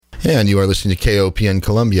And you are listening to KOPN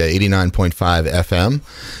Columbia, 89.5 FM,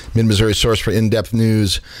 Mid-Missouri source for in-depth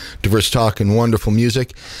news, diverse talk, and wonderful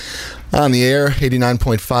music. On the air,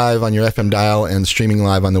 89.5 on your FM dial and streaming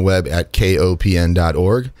live on the web at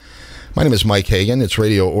kopn.org. My name is Mike Hagan. It's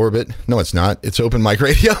Radio Orbit. No, it's not. It's Open Mic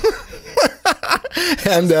Radio.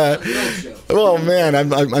 And, oh man,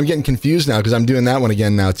 I'm getting confused now because I'm doing that one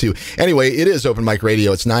again now too. Anyway, it is Open Mic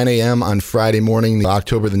Radio. It's 9 a.m. on Friday morning,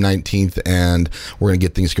 October the 19th, and we're going to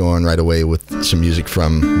get things going right away with some music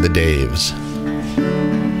from the Daves.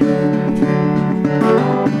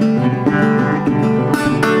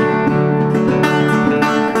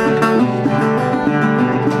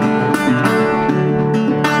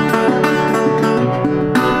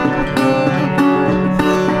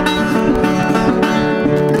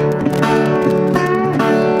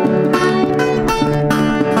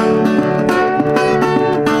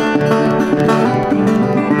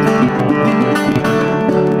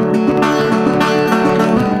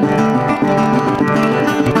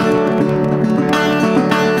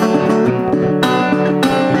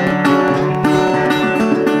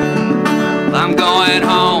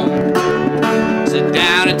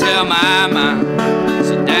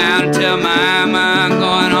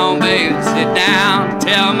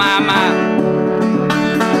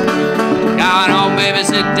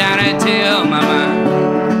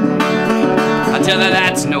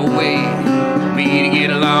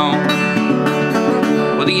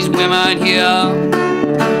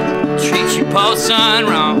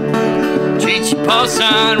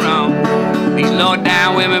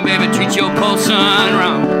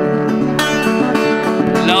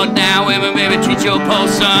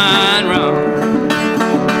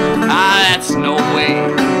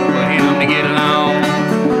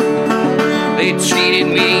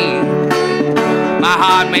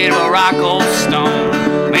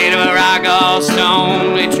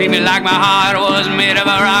 Like my heart was made of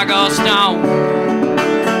a rock or stone.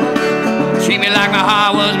 Treat me like my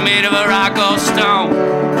heart was made of a rock or stone.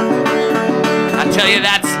 I tell you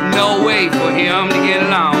that's no way for him to get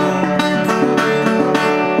along.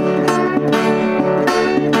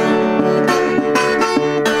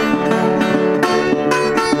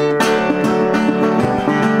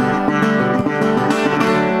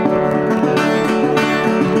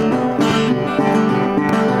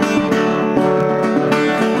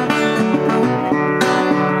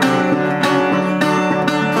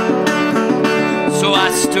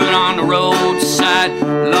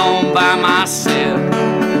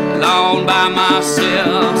 Alone by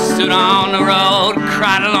myself, stood on the road,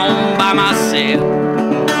 cried alone by myself.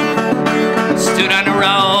 Stood on the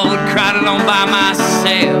road, cried alone by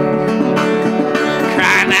myself.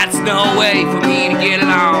 Crying, that's no way for me to get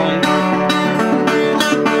along.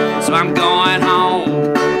 So I'm going home.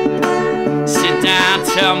 Sit down,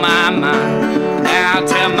 tell mama. Down,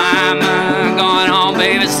 tell mama. Going home,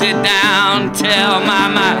 baby, sit down, tell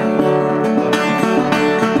mama.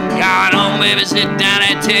 Baby, sit down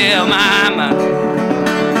and tell mama.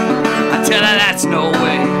 I tell her that's no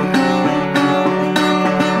way.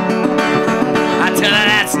 I tell her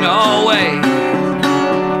that's no way.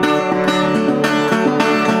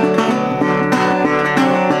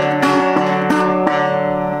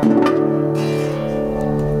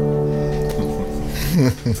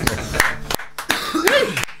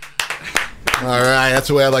 All right, that's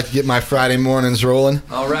the way I like to get my Friday mornings rolling.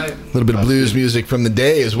 All right. A little bit of blues music from the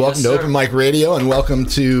Daves. Welcome to Open Mic Radio, and welcome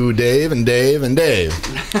to Dave and Dave and Dave.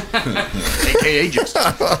 A.K.A. just.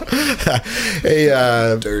 Hey,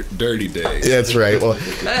 Dirty Dave. That's right. Well,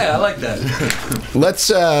 hey, I like that. Let's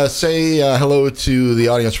say hello to the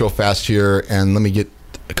audience real fast here, and let me get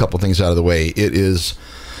a couple things out of the way. It is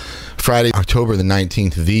Friday, October the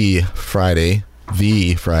 19th, the Friday.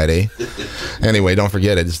 Anyway, don't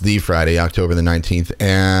forget it. It's the Friday, October the 19th.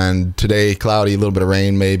 And today, cloudy, a little bit of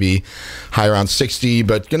rain maybe. High around 60,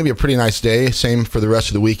 but going to be a pretty nice day. Same for the rest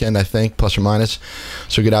of the weekend, I think, plus or minus.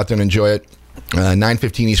 So get out there and enjoy it.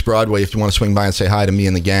 915 East Broadway if you want to swing by and say hi to me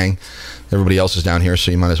and the gang. Everybody else is down here,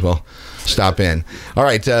 so you might as well stop in. All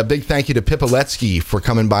right, big thank you to Pippa Letsky for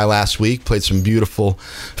coming by last week. Played some beautiful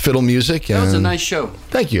fiddle music. That was a nice show.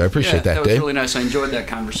 Thank you. I appreciate that, Dave. That was really nice. I enjoyed that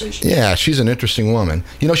conversation. Yeah, she's an interesting woman.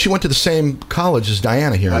 You know, she went to the same college as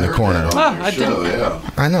Diana here in the corner. I didn't. Yeah.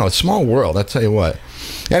 I know. It's a small world, I'll tell you what.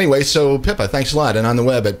 Anyway, so Pippa, thanks a lot. And on the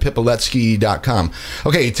web at pippaletsky.com.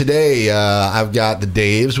 Okay, today I've got the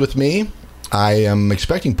Daves with me. I am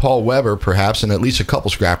expecting Paul Weber, perhaps, and at least a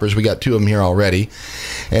couple scrappers. We got two of them here already,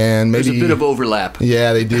 and maybe there's a bit of overlap.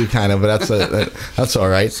 Yeah, they do kind of, but that's all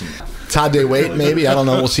right. Todd DeWaite, maybe. I don't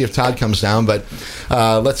know. We'll see if Todd comes down, but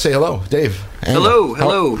let's say hello, Dave. Hello.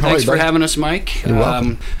 How Thanks are you, for having us, Mike. You're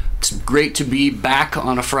welcome. it's great to be back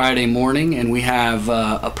on a Friday morning, and we have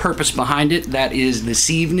a purpose behind it. That is this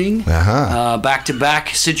evening, back-to-back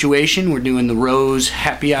situation. We're doing the Rose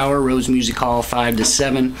Happy Hour, Rose Music Hall, 5 to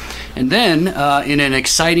 7. And then, in an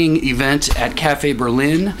exciting event at Cafe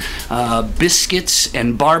Berlin, biscuits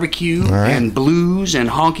and barbecue and blues and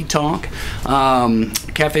honky-tonk.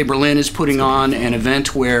 Cafe Berlin is putting on an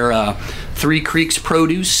event where Three Creeks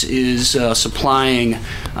Produce is supplying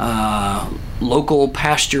local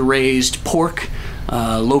pasture-raised pork,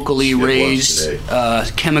 locally raised,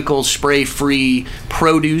 chemical spray-free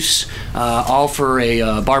produce, all for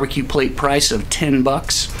a barbecue plate price of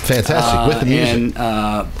 $10. Fantastic, with the music.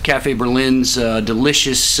 And Cafe Berlin's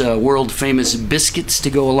delicious, world-famous biscuits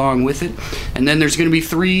to go along with it. And then there's going to be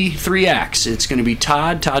three acts. It's going to be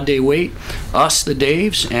Todd Day Waite, us, the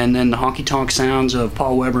Daves, and then the honky-tonk sounds of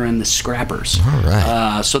Paul Weber and the Scrappers. All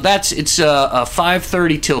right. So it's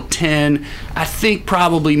 5:30 till 10. I think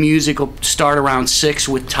probably music will start around 6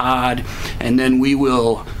 with Todd, and then we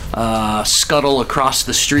will scuttle across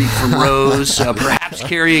the street from Rose, perhaps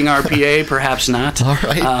carrying our PA, perhaps not. All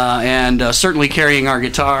right. And certainly carrying our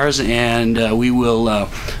guitars, and we will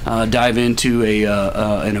dive into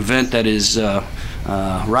an event that is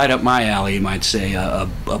right up my alley, you might say, a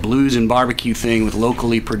blues and barbecue thing with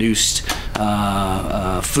locally produced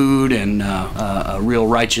food, and a real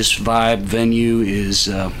righteous vibe venue is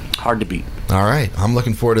hard to beat. All right. I'm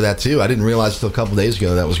looking forward to that, too. I didn't realize until a couple days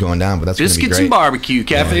ago that was going down, but that's going to be great. Biscuits and barbecue,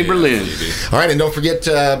 Cafe Berlin. All right, and don't forget,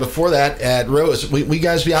 before that, at Rose, we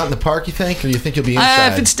guys be out in the park, you think? Or you think you'll be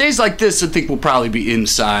inside? If it stays like this, I think we'll probably be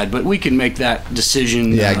inside, but we can make that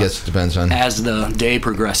decision I guess it depends on as the day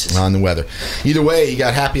progresses. On the weather. Either way, you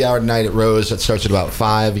got happy hour tonight at Rose. That starts at about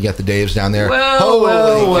 5. You got the Daves down there. Well.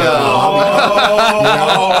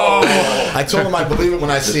 I told him I'd believe it when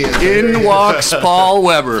I see it. In walks Paul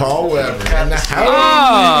Weber. Paul Weber. In the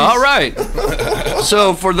house. All right.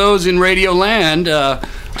 So for those in Radio Land,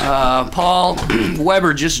 Paul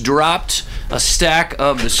Weber just dropped a stack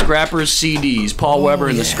of the Scrappers CDs, Paul Weber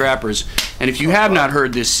and the Scrappers. And if you have not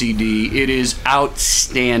heard this CD, it is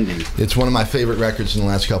outstanding. It's one of my favorite records in the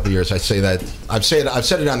last couple of years. I say that. I've said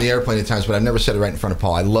it on the air plenty of times, but I've never said it right in front of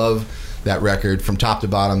Paul. I love that record from top to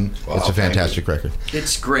bottom. Wow, it's a fantastic record.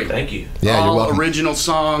 It's great. Thank you. Yeah, you're welcome. All original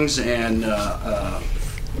songs and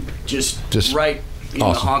just right in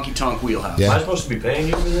awesome. the honky-tonk wheelhouse. Yeah. Am I supposed to be paying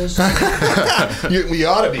you for this? We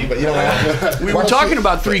ought to be, but you don't have to. We were talking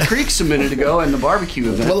about Three Creeks a minute ago and the barbecue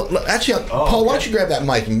event. Well, actually, Paul, why don't you grab that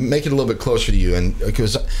mic and make it a little bit closer to you? And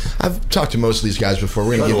because I've talked to most of these guys before,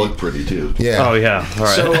 we're going to look pretty too. Yeah. Oh yeah. All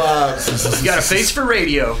right. So you got a face for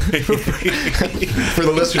radio. For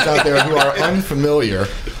the listeners out there who are unfamiliar,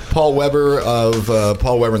 Paul Weber of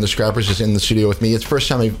Paul Weber and the Scrappers is in the studio with me. It's the first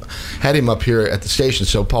time I've had him up here at the station.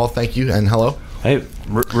 So, Paul, thank you and hello. Hey,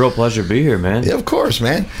 real pleasure to be here, man. Yeah, of course,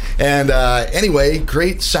 man. And anyway,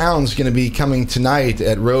 great sounds going to be coming tonight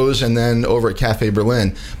at Rose and then over at Cafe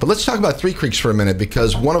Berlin. But let's talk about Three Creeks for a minute,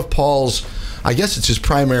 because one of Paul's, I guess it's his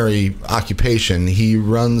primary occupation. He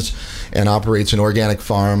runs and operates an organic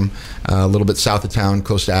farm a little bit south of town,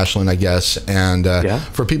 close to Ashland, I guess. And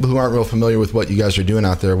for people who aren't real familiar with what you guys are doing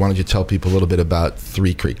out there, why don't you tell people a little bit about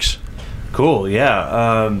Three Creeks? Cool,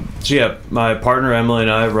 yeah. My partner Emily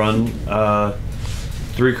and I run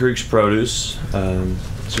Three Creeks Produce.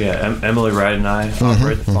 Emily Wright and I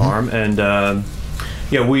operate the farm, and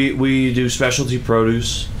we do specialty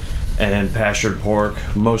produce and pastured pork.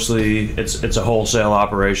 Mostly, it's a wholesale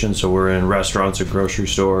operation, so we're in restaurants and grocery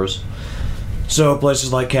stores. So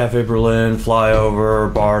places like Cafe Berlin,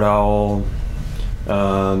 Flyover, Barred Owl.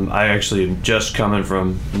 I actually am just coming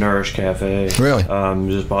from Nourish Cafe. Really?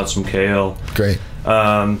 Just bought some kale. Great.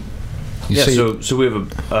 So we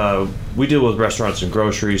have we deal with restaurants and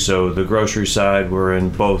groceries. So the grocery side, we're in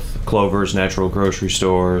both Clover's natural grocery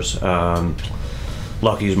stores,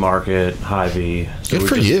 Lucky's Market, Hy-Vee. So good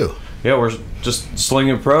for you. Yeah, we're just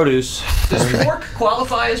slinging produce. Does pork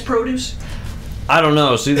qualify as produce? I don't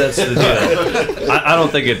know. See, that's the deal. I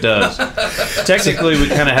don't think it does. Technically, we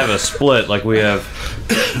kind of have a split. Like we have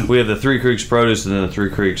the Three Creeks Produce and then the Three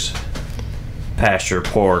Creeks Pasture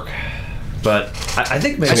Pork. But I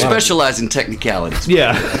think maybe I specialize in technicalities.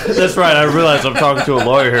 Yeah, that's right. I realize I'm talking to a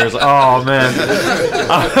lawyer here. It's like, oh man,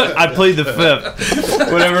 I plead the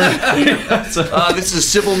fifth. Whatever. This is a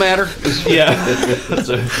civil matter. Yeah.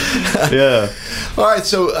 Yeah. All right.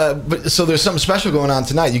 So there's something special going on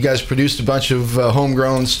tonight. You guys produced a bunch of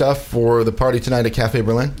homegrown stuff for the party tonight at Cafe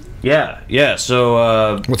Berlin. Yeah.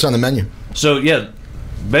 So what's on the menu? So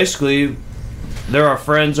basically, there are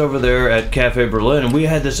friends over there at Cafe Berlin, and we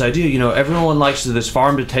had this idea. Everyone likes this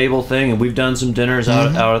farm to table thing, and we've done some dinners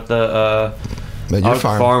out at At your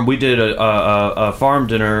farm. We did a farm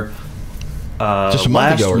dinner just a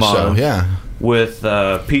month ago or so. Yeah. With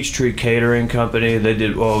Peachtree Catering Company. They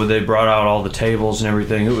did. Well, they brought out all the tables and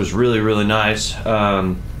everything. It was really, really nice.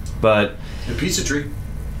 But the Pizza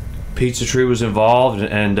Tree was involved,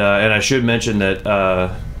 and I should mention that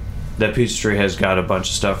that Pizza Tree has got a bunch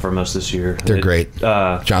of stuff from us this year. They're great.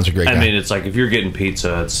 John's a great guy. I mean, it's like if you're getting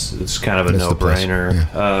pizza, it's kind of a no-brainer.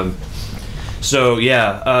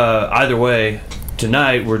 Yeah. Either way,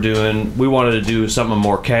 tonight we wanted to do something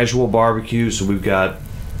more casual barbecue. So we got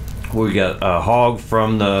a hog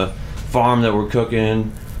from the farm that we're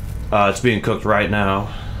cooking. It's being cooked right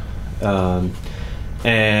now.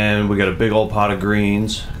 And we got a big old pot of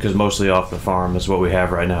greens, because mostly off the farm is what we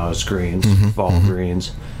have right now is greens, fall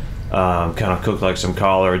greens. Kind of cooked like some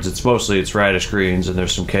collards. It's radish greens, and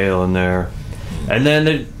there's some kale in there. And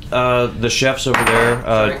then the chefs over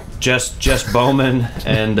there, Jess Bowman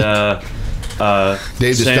and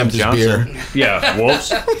Dave Sam just Johnson. His beer. Yeah, Wolves.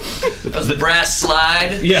 That was the brass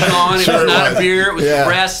slide. Yeah. Sean, it was not a beer, it was the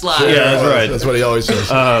brass slide. Yeah, that's right. That's what he always says.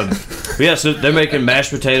 So they're making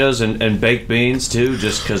mashed potatoes and baked beans too,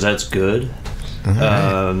 just because that's good.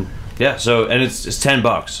 Yeah, so, and it's $10.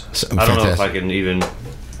 I don't know if I can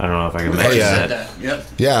make that. Yep.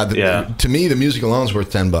 Yeah, to me, the music alone is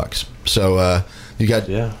worth $10. So you got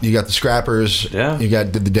the Scrappers, you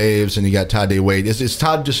got the Daves, and you got Todd Day Wade. Is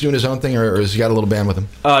Todd just doing his own thing, or has he got a little band with him?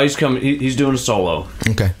 He's doing a solo.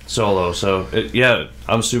 Okay. Solo. So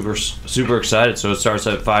I'm super excited. So it starts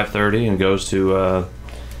at 5:30 and goes to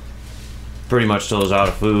pretty much till it's out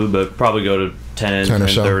of food, but probably go to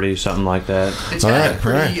 10:30, something like that. It's had a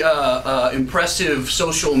pretty impressive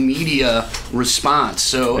social media response.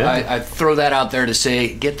 So I throw that out there to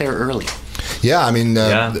say, get there early. Yeah, I mean,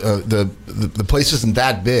 the place isn't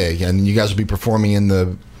that big, and you guys will be performing in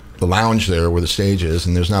the lounge there where the stage is,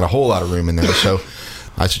 and there's not a whole lot of room in there. So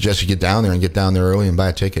I suggest you get down there early and buy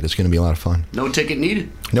a ticket. It's going to be a lot of fun. No ticket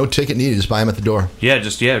needed. No ticket needed. Just buy them at the door.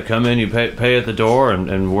 Yeah, come in. You pay at the door,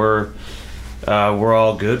 and we're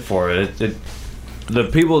all good for it. The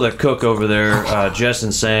people that cook over there, Jess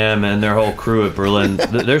and Sam and their whole crew at Berlin,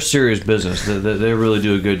 they're serious business. They really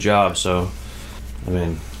do a good job. So, I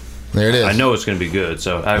mean, there it is. I know it's going to be good.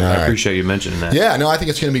 So I appreciate you mentioning that. Yeah, no, I think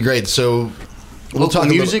it's going to be great. So we'll local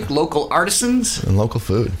music, local artisans, and local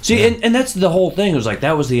food. See, and that's the whole thing. It was like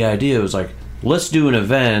that was the idea. It was like, let's do an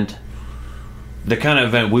event, the kind of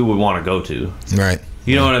event we would want to go to. Right.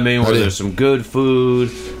 You know what I mean? Where there's some good food,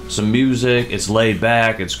 some music. It's laid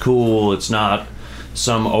back. It's cool. It's not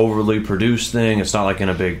some overly produced thing. It's not like in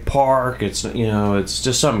a big park. It's it's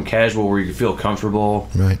just something casual where you can feel comfortable.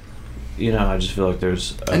 Right. I just feel like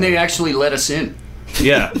there's and they actually let us in.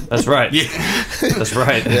 Yeah, that's right. That's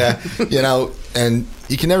right. Yeah, and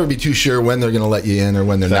you can never be too sure when they're going to let you in or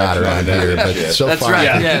when they're not around here. But so that's far, right.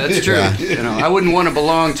 Yeah, that's true. I wouldn't want to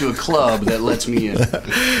belong to a club that lets me in.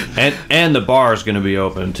 And the bar is going to be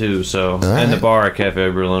open too. So and the bar at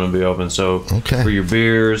Cafe Berlin will be open. So for your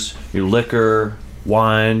beers, your liquor,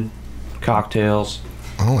 wine, cocktails,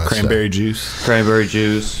 cranberry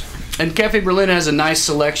juice. And Cafe Berlin has a nice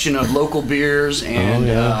selection of local beers, and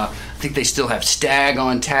I think they still have Stag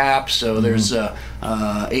on tap, so there's A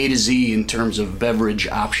to Z in terms of beverage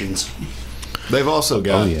options. They've also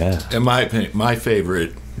got, in my opinion, my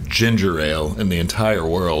favorite ginger ale in the entire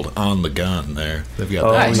world, On the Gun there. They've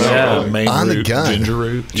got main On root, the Gun. ginger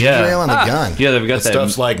root. Ginger ale on the gun. Yeah, they've got that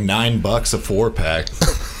stuff's like $9 a 4-pack.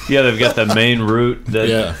 Yeah, they've got the main root,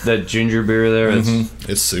 that ginger beer there.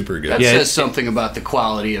 It's super good. That says something about the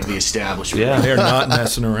quality of the establishment. Yeah, they're not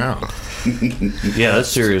messing around. Yeah, that's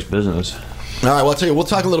serious business. All right, well, I'll tell you, we'll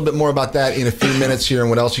talk a little bit more about that in a few minutes here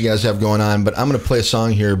and what else you guys have going on. But I'm going to play a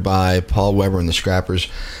song here by Paul Weber and the Scrappers.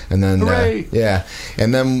 And then,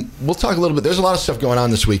 and then we'll talk a little bit. There's a lot of stuff going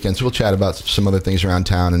on this weekend, so we'll chat about some other things around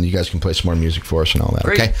town, and you guys can play some more music for us and all that.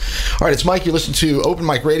 Great. Okay? All right, it's Mike. You're listening to Open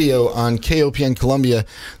Mic Radio on KOPN Columbia.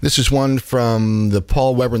 This is one from the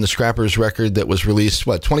Paul Weber and the Scrappers record that was released,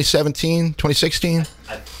 2017, 2016?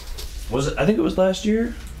 I think it was last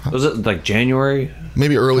year. Was it like January?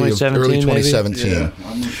 Maybe early 2017. Yeah,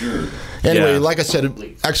 I'm not sure. Anyway, like I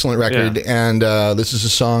said, excellent record, and this is a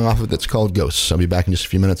song off of it that's called Ghosts. I'll be back in just a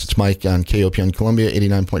few minutes. It's Mike on KOPN Columbia,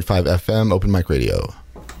 89.5 FM, Open Mic Radio.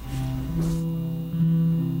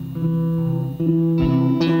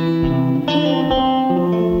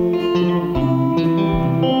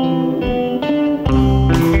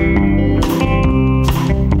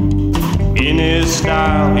 In his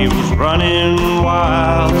style, he was running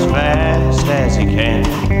wild as fast as he can.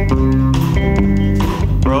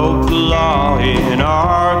 Broke the law in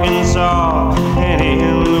Arkansas and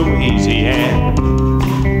in Louisiana.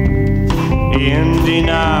 in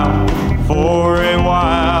denial for a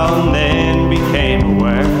while, and then became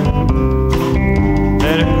aware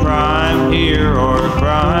that a crime here or a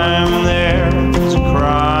crime there is a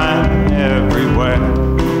crime everywhere.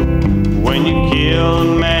 When you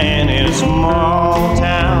kill a man in a small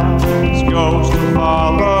town, his ghost will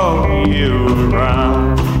follow you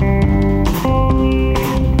around.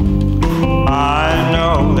 I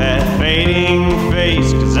know that fading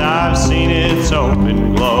face, 'cause I've seen its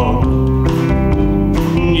open glow.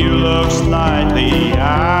 You look slightly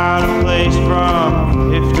out of place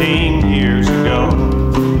from 15 years ago.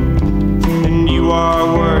 And you are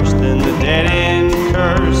worse than the dead-end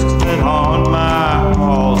curse that haunt my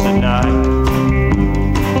halls at night.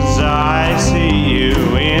 'Cause I see you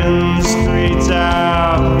in the streets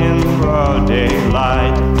out in the broad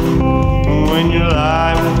daylight. When you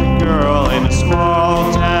lie with a girl in a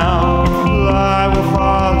small town, I will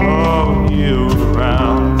follow you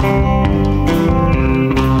around.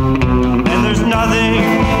 And there's nothing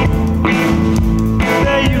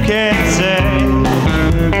that you can't say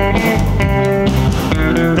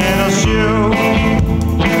that'll shoo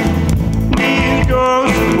these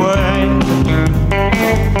ghosts away.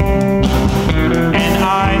 And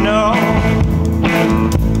I know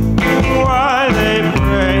why they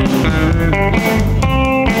pray.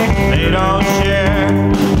 They don't share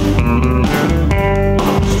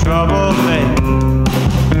this trouble they.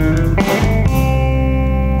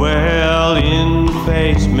 Well, in the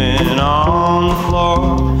basement on the floor,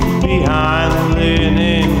 behind the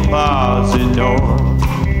linen closet door,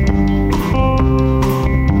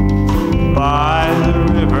 by the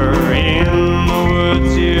river in the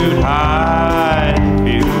woods you'd hide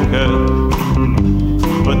if you could.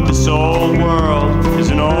 But this old world is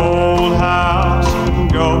an old house,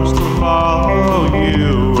 and ghosts will follow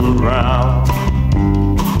you around.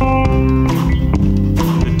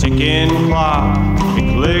 The ticking clock, it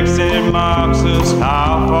clicks and it marks us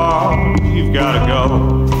how far you've gotta go.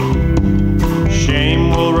 Shame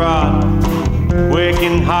will rot, quick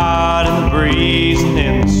and hot in the breeze and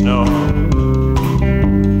in the snow.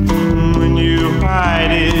 When you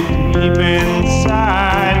hide it deep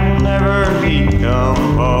inside, it'll never be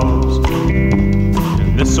composed.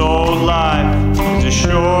 And this old life is a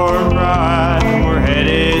short ride, and we're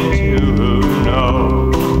headed to who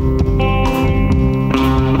knows.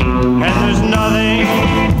 And there's nothing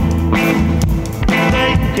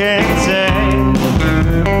they can't say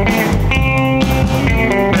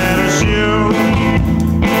that'll shoo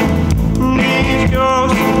these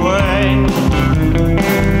ghosts away.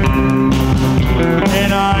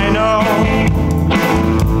 And I know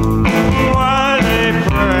why they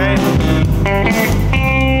pray.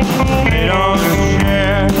 They don't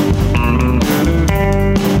share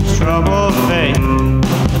trouble fate.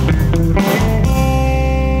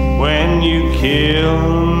 When you kill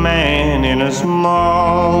a man in a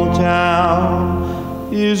small town,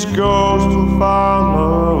 his ghost will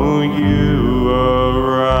follow you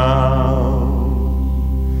around.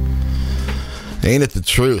 Ain't it the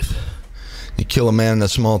truth? You kill a man in a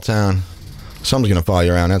small town, someone's going to follow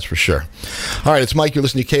you around, that's for sure. All right, it's Mike. You're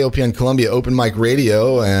listening to KOPN Columbia Open Mic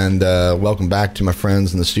Radio, and welcome back to my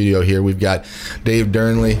friends in the studio here. We've got Dave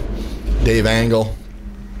Dernley, Dave Angle,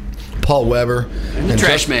 Paul Weber, and the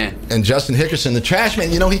Trash Man, and Justin Hickerson, the Trash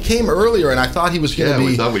Man. You know, he came earlier, and I thought he was going to be.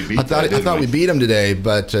 We thought we beat we beat him today,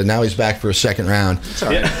 but now he's back for a second round.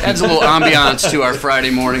 Sorry. Yeah. Adds a little ambiance to our Friday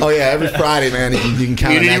morning. Oh yeah, every Friday, man, you can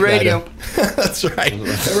count on that radio. That's right.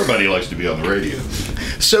 Everybody likes to be on the radio.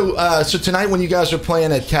 So tonight, when you guys are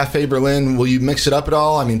playing at Cafe Berlin, will you mix it up at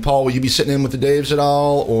all? I mean, Paul, will you be sitting in with the Daves at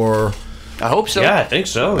all, or? I hope so. Yeah, I think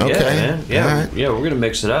so. Okay. Yeah, man. Yeah, right. yeah, we're gonna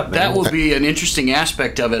mix it up, man. That will be an interesting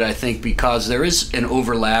aspect of it, I think, because there is an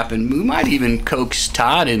overlap, and we might even coax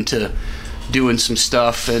Todd into doing some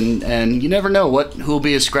stuff, and you never know who'll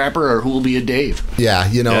be a scrapper or who'll be a Dave. Yeah,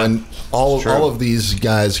 and all of these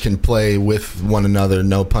guys can play with one another,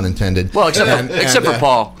 no pun intended. Well, except for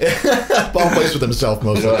Paul. Paul plays with himself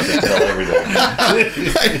most of the time.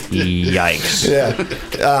 Yikes.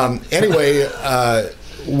 Yeah. Anyway,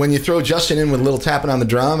 when you throw Justin in with a little tapping on the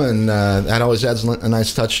drum, and that always adds a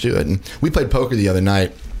nice touch to it. And we played poker the other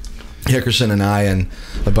night, Hickerson and I and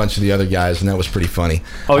a bunch of the other guys, and that was pretty funny.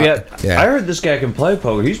 Oh, yeah. I heard this guy can play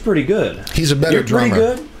poker. He's pretty good. He's a better drummer.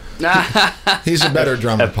 Pretty good? He's a better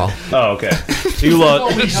drummer, Paul. Oh, okay. You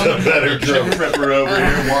love. He's a better drummer over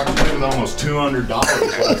here. Walked away with almost $200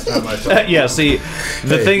 last time I saw him. Yeah, see,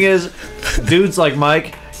 the thing is, dudes like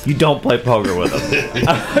Mike, you don't play poker with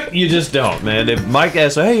them. You just don't, man. If Mike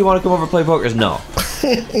asks, hey, you want to come over and play poker? No.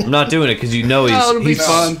 I'm not doing it because it'll be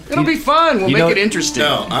fun. It'll be fun. We'll make it interesting.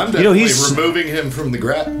 No, I'm definitely removing him from the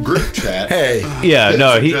group chat. Hey. Yeah,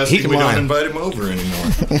 no, we don't invite him over anymore.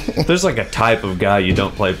 There's like a type of guy you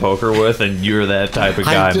don't play poker with, and you're that type of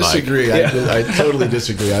guy, I disagree. Mike. I totally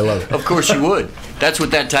disagree. I love it. Of course you would. That's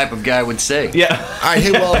what that type of guy would say. Yeah. All right,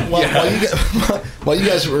 hey,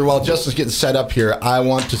 while Justin's getting set up here, I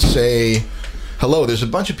want to say hello. There's a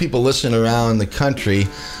bunch of people listening around the country,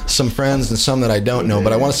 some friends and some that I don't know,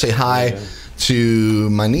 but I want to say hi to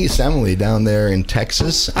my niece Emily down there in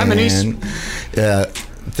Texas. Hi, my niece.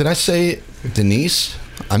 Did I say Denise?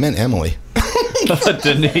 I meant Emily.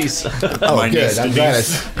 Denise. Oh, good. I'm glad.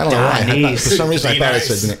 I don't know why. For some reason, I thought I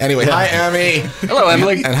said Denise. Anyway, hi, Emmy. Hello,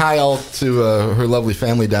 Emily. And hi all to her lovely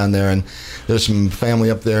family down there. And there's some family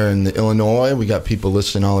up there in Illinois. We got people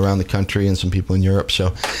listening all around the country and some people in Europe. So,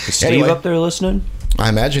 is Steve up there listening? I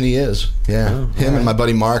imagine he is. Yeah, him and my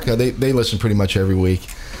buddy Mark. They listen pretty much every week.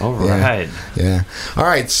 All right. Yeah. All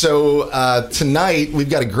right. So tonight we've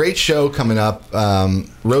got a great show coming up.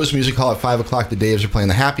 Rose Music Hall at 5 o'clock. The Daves are playing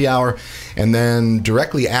the happy hour. And then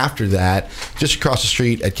directly after that, just across the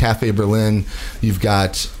street at Cafe Berlin, you've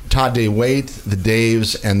got Todd Day Waite, the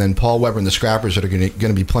Daves, and then Paul Weber and the Scrappers that are going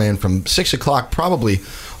to be playing from 6 o'clock probably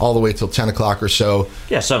all the way till 10 o'clock or so.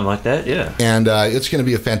 Yeah, something like that, yeah. And it's going to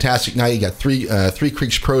be a fantastic night. You got Three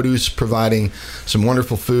Creeks Produce providing some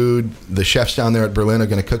wonderful food. The chefs down there at Berlin are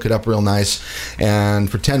going to cook it up real nice. And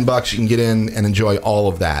for $10, you can get in and enjoy all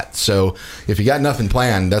of that. So if you got nothing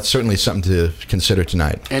planned, that's certainly something to consider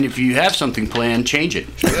tonight. And if you have something planned, change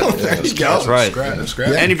it. There you go. That's right.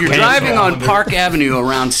 And if you're driving on Park Avenue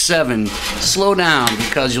around 7, slow down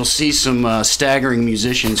because you'll see some staggering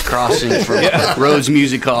musicians crossing from Rose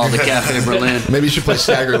Music Hall to Cafe Berlin. Maybe you should play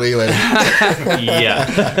Stagger Lee later.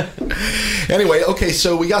 Yeah. Anyway, okay,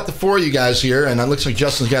 so we got the four of you guys here, and it looks like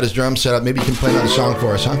Justin's got his drum set up. Maybe you can play another song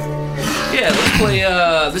for us, huh? Yeah, let's play,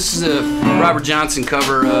 this is a Robert Johnson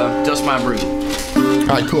cover, Dust My Broom.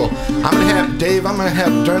 All right, cool. I'm going to have, Dave, I'm going to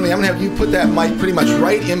have you put that mic pretty much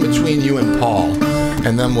right in between you and Paul,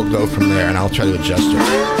 and then we'll go from there, and I'll try to adjust it.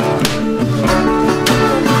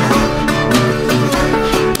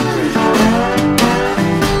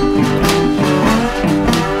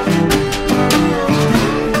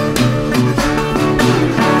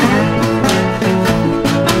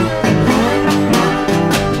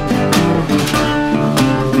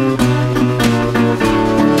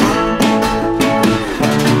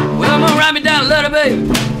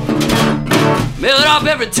 Mail it off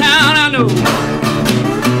every town I know.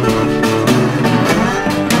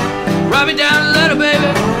 Write me down a letter, baby.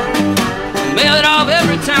 Mail it off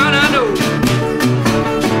every town I know.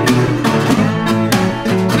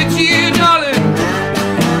 With you, darling,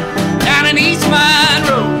 down in East Mine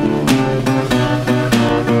Road.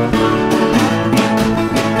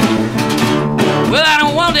 Well, I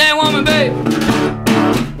don't want that woman, baby.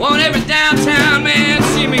 Want every downtown man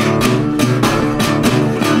see me.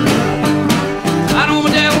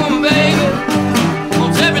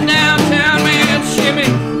 Every downtown man shimmy.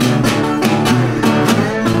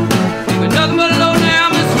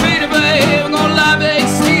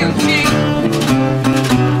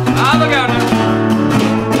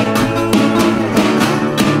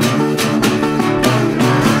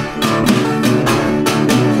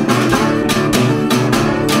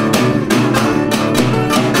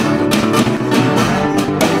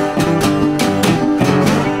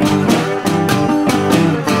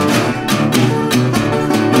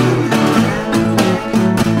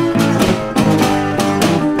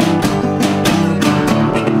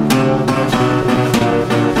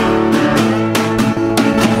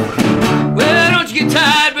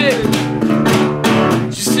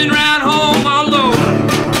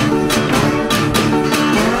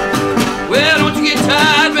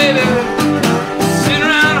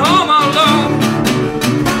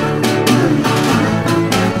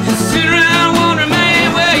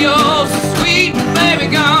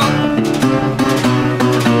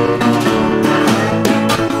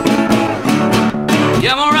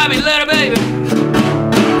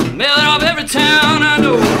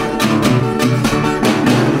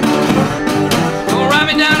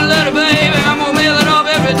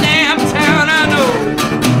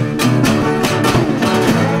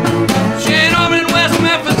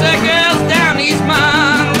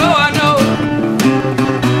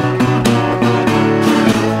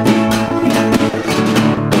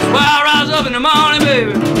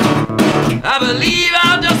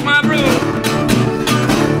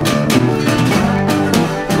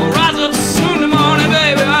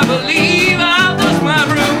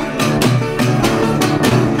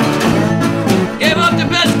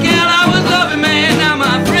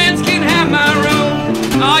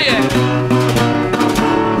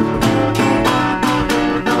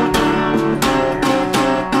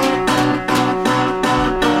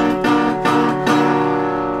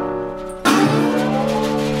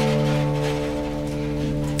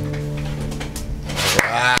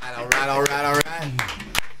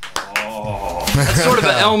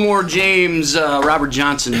 Elmore James, Robert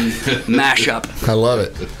Johnson mashup. I love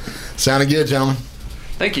it. Sounded good, gentlemen.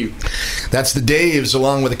 Thank you. That's the Daves,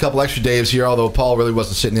 along with a couple extra Daves here, although Paul really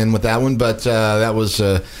wasn't sitting in with that one. But that was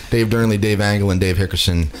Dave Durnley, Dave Angle, and Dave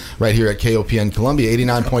Hickerson right here at KOPN Columbia,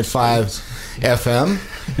 89.5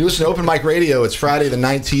 FM. You listen to Open Mic Radio. It's Friday, the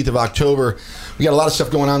 19th of October. We got a lot of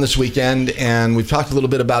stuff going on this weekend, and we've talked a little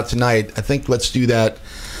bit about tonight. I think let's do that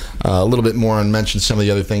a little bit more and mention some of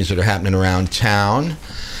the other things that are happening around town.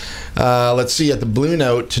 Let's see. At the Blue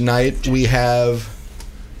Note tonight, we have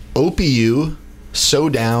OPU, So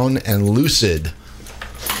Down, and Lucid.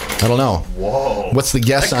 I don't know. Whoa. What's the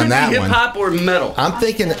guess on that one? Hip-hop or metal? I'm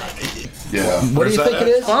thinking... Yeah. What do you think it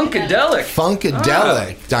is? Funkadelic.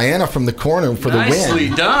 Funkadelic. Diana from the corner for the win. Nicely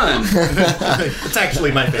done. It's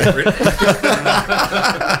actually my favorite.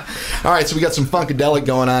 All right, so we got some Funkadelic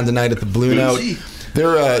going on tonight at the Blue Note.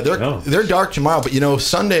 They're dark tomorrow, but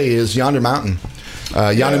Sunday is Yonder Mountain.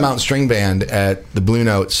 Mountain String Band at the Blue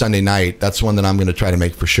Note Sunday night. That's one that I'm going to try to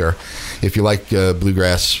make for sure. If you like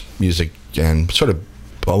bluegrass music and sort of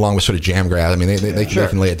along with sort of jamgrass, I mean, they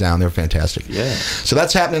can lay it down. They're fantastic. Yeah. So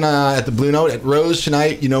that's happening at the Blue Note. At Rose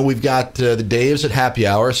tonight, we've got the Daves at happy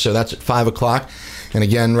hour, so that's at 5 o'clock. And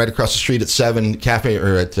again, right across the street at 7, Cafe,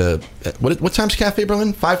 or at what time's Cafe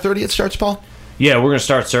Berlin? 5:30 it starts, Paul? Yeah, we're going to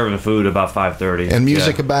start serving food about 5:30. And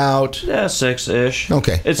music about? 6-ish.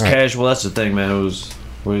 Okay. It's casual. That's the thing, man.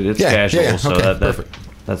 It's casual, so perfect.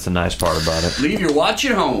 That's the nice part about it. Leave your watch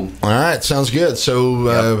at home. All right, sounds good.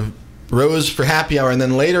 So Rose for happy hour, and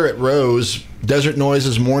then later at Rose, Desert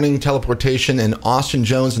Noises, Morning Teleportation, and Austin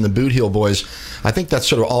Jones and the Boot Heel Boys. I think that's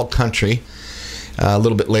sort of all country. A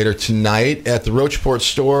little bit later tonight at the Rocheport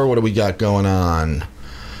store. What do we got going on?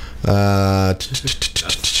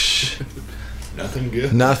 Nothing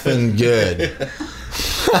good. Nothing good.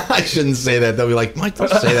 I shouldn't say that. They'll be like, Mike, don't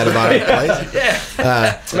say that about our place.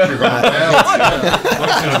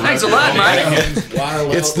 Thanks a lot, Mike.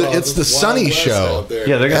 It's the Sunny Show.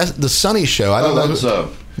 Yeah, they got the Sunny Show. I don't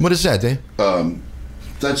know. What is that, Dave?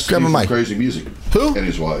 That's Steve from Crazy Music. Who? And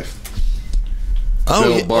his wife.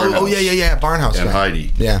 Bill Barnhouse. Yeah. Barnhouse. And guy.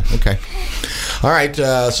 Heidi. Yeah, okay. All right,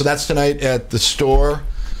 so that's tonight at the store.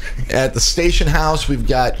 At the Station House, we've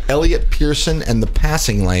got Elliot Pearson and the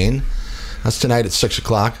Passing Lane. That's tonight at 6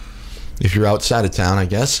 o'clock. If you're outside of town, I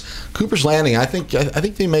guess. Cooper's Landing. I think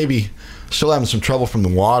they may be still having some trouble from the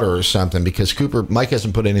water or something because Mike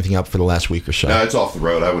hasn't put anything up for the last week or so. No, it's off the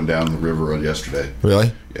road. I went down the river yesterday.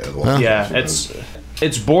 Really? Yeah.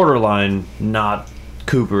 It's borderline not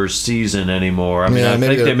Cooper's season anymore. I mean, I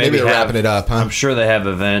think they maybe they're wrapping it up. Huh? I'm sure they have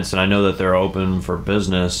events, and I know that they're open for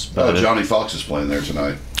business. But Johnny Fox is playing there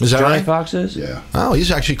tonight. Is that Johnny right? Fox is? Yeah. Oh,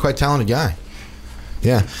 he's actually quite a talented guy.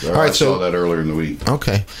 Yeah. All right. I saw that earlier in the week.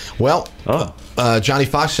 Okay. Well, Johnny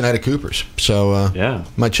Fox tonight at Cooper's. So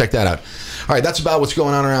might check that out. All right. That's about what's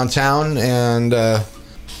going on around town. And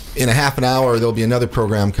in a half an hour, there'll be another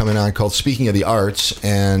program coming on called Speaking of the Arts.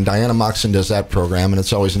 And Diana Moxon does that program. And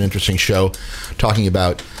it's always an interesting show talking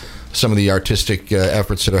about some of the artistic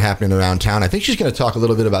efforts that are happening around town. I think she's going to talk a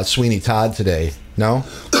little bit about Sweeney Todd today. No?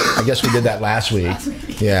 I guess we did that last week.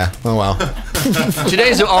 Yeah. Oh, well.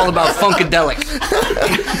 Today's all about Funkadelic.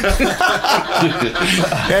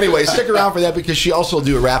 Anyway, stick around for that because she also will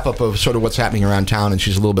do a wrap-up of sort of what's happening around town, and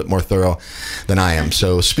she's a little bit more thorough than I am.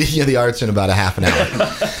 So speaking of the arts in about a half an hour.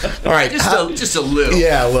 All right. Just a little.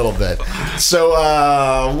 Yeah, a little bit. So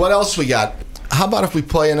what else we got? How about if we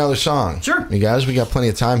play another song? Sure. You guys, we got plenty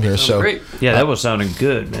of time here. So great. Yeah, that was sounding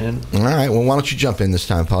good, man. All right. Well, why don't you jump in this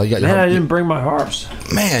time, Paul? You got your I didn't bring my harps.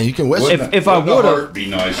 Man, you can whistle. If I would have,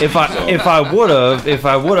 nice if I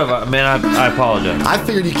would have, man, I apologize. I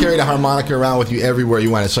figured you carried a harmonica around with you everywhere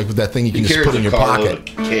you went. It's like that thing you can just put in your pocket.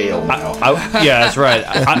 Kale now. Yeah, that's right.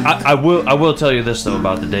 I will tell you this though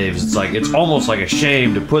about the Daves. It's almost like a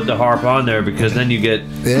shame to put the harp on there because then you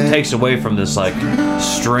it takes away from this like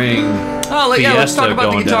string. Oh, let's talk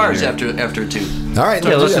about the guitars after two. All right,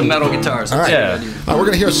 let's listen to metal guitars. All right. Yeah. We're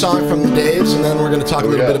going to hear a song from the Daves, and then we're going to talk a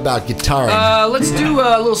little bit about guitaring. Let's do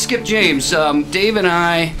a little Skip James. Dave and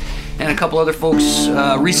I and a couple other folks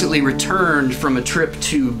recently returned from a trip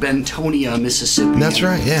to Bentonia, Mississippi. That's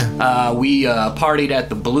right, yeah. We partied at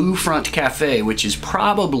the Blue Front Cafe, which is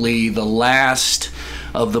probably the last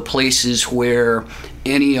of the places where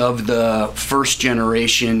any of the first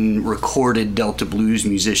generation recorded Delta blues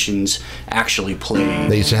musicians actually played.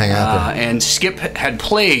 They used to hang out there. And Skip had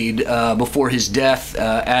played before his death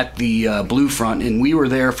at the Blue Front, and we were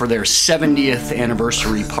there for their 70th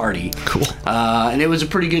anniversary party. Cool. And it was a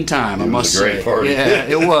pretty good time, I must say. It was a great party. Yeah,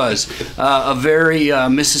 it was. A very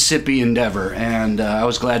Mississippi endeavor, and I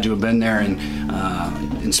was glad to have been there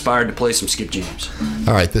and inspired to play some Skip James.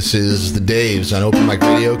 All right, this is the Daves on Open Mic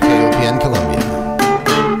Radio, KOPN Columbia.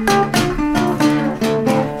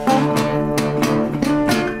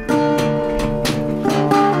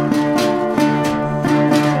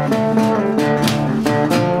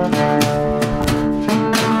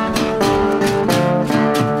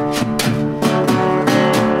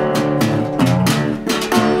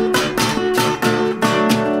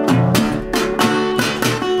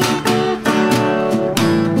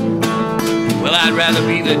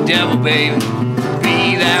 The devil, baby,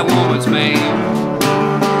 be that woman's man.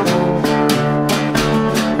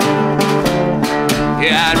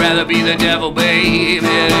 Yeah, I'd rather be the devil, baby,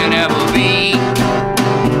 than ever be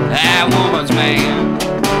that woman's man.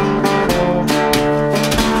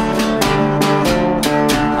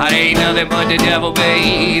 I ain't nothing but the devil,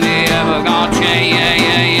 baby, ever gonna change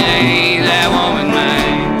that woman's man.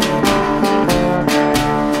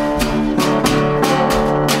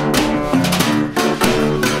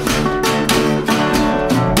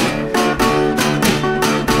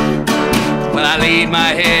 I laid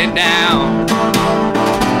my head down,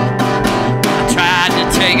 I tried to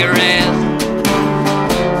take a rest.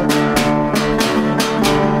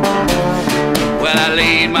 Well, I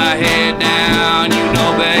laid my head down, you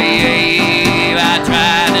know, babe, I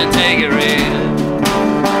tried to take a rest.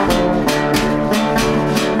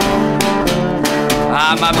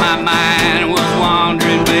 My mind was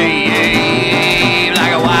wandering, babe,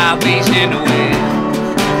 like a wild beast in the west.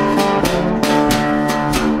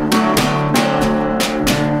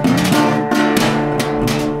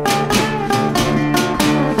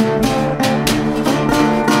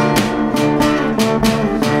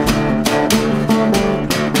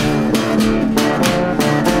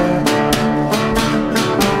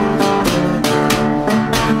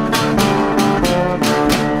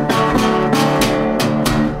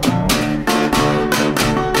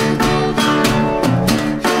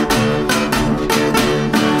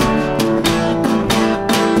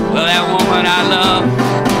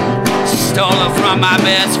 My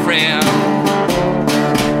best friend.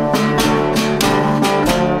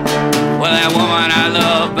 Well, that woman I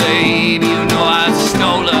love, babe, you know I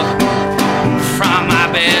stole her from my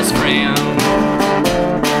best friend.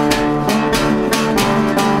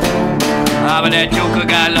 But that joker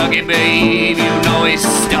got lucky, babe, you know he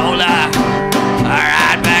stole her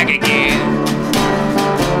right back again.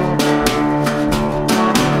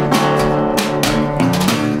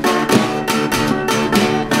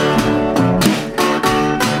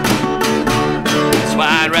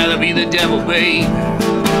 I'd rather be the devil, babe,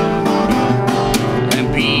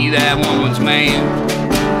 than be that woman's man.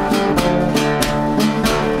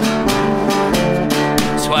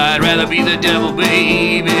 So I'd rather be the devil,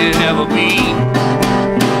 babe, than never be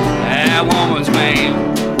that woman's man.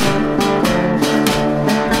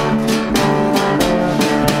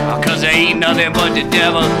 'Cause there ain't nothing but the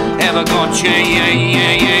devil ever gonna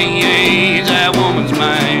change that woman's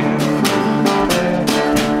man.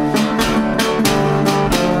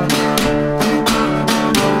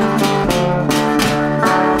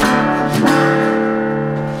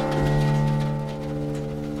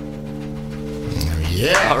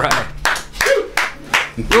 Yeah. All right.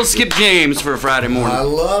 Little Skip James for a Friday morning. I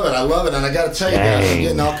love it. And I got to tell you guys, I'm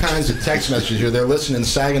getting all kinds of text messages here. They're listening in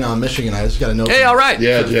Saginaw, Michigan. I just got to know. Hey, all right.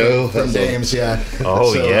 Yeah, Joe. From Dames, yeah.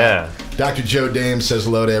 Oh, so, yeah. Dr. Joe Dames says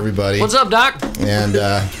hello to everybody. What's up, Doc? And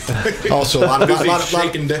also a lot of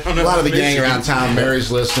the gang around town. Mary's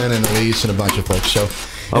listening, and Elise, and a bunch of folks. So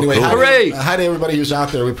anyway, cool. Hi to everybody who's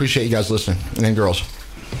out there. We appreciate you guys listening, and then girls.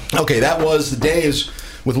 Okay, that was the Daves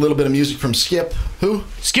with a little bit of music from Skip. Who?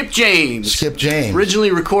 Skip James. Skip James.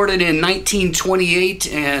 Originally recorded in 1928,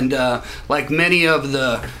 and like many of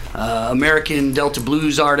the American Delta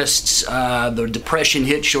blues artists, the Depression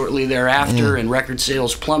hit shortly thereafter, and record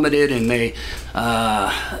sales plummeted, and they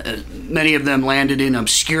many of them landed in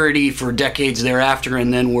obscurity for decades thereafter,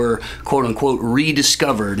 and then were quote unquote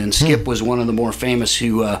rediscovered. And Skip was one of the more famous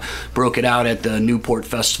who broke it out at the Newport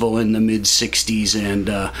Festival in the mid '60s, and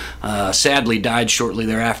sadly died shortly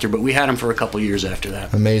thereafter. But we had him for a couple years after that.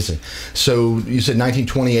 Amazing. So you said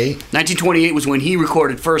 1928? 1928 was when he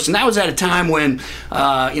recorded first, and that was at a time when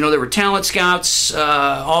there were talent scouts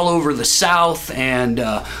all over the South, and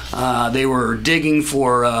they were digging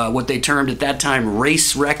for what they termed at that time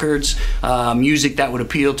race records, music that would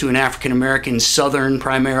appeal to an African American Southern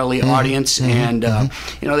primarily audience, and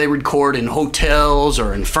they record in hotels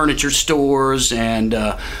or in furniture stores, and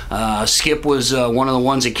Skip was one of the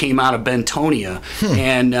ones that came out of Bentonia,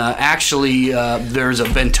 and actually there's a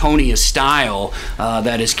Bentonia style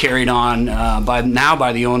that is carried on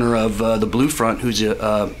by the owner of the Blue Front, who's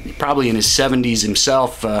probably in his 70s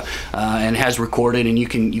himself, and has recorded, and you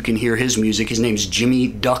can hear his music. His name's Jimmy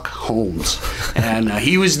Duck Holmes, and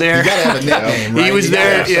he was there. You gotta have a nickname, right? He was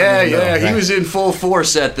there. Yeah. Right. He was in full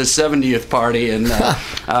force at the 70th party, and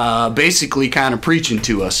basically kind of preaching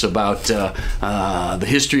to us about the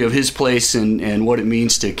history of his place and what it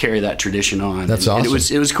means to carry that tradition on. That's and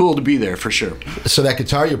awesome. It was cool to be there for sure. So that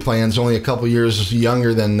guitar you're playing is only a couple years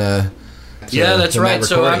younger than. Yeah, that's right.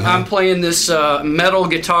 So I'm playing this metal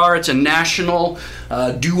guitar. It's a National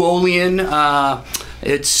Duolian.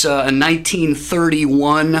 It's a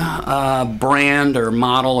 1931 brand or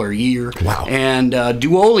model or year. Wow. And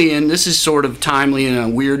Duolian, this is sort of timely in a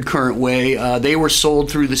weird current way. They were sold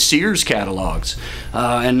through the Sears catalogs.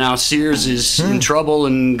 And now Sears is in trouble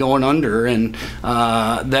and going under. And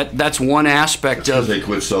that's one aspect of... They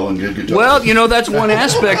quit selling good guitars. Well, that's one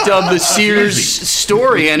aspect of the Sears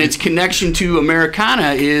story, and its connection to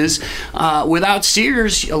Americana is without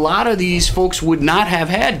Sears, a lot of these folks would not have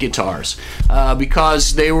had guitars because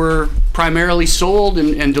they were primarily sold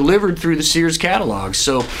and delivered through the Sears catalog.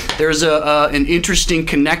 So there's an interesting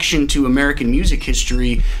connection to American music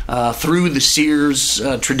history through the Sears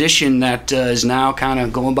tradition that is now kind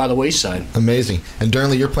of going by the wayside. Amazing. And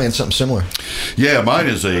Durnley, you're playing something similar. Yeah, mine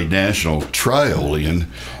is a National Triolian,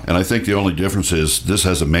 and I think the only difference is this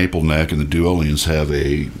has a maple neck and the Duolians have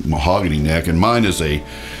a mahogany neck, and mine's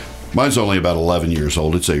only about 11 years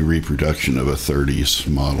old. It's a reproduction of a 30s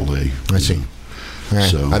Model A. I see. Right.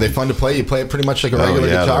 So, are they fun to play? You play it pretty much like a regular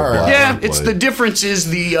guitar? Yeah, it's the difference is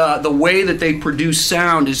the way that they produce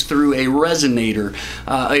sound is through a resonator.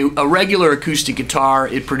 A regular acoustic guitar,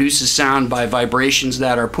 it produces sound by vibrations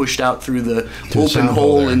that are pushed out through the open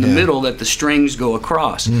hole in the middle that the strings go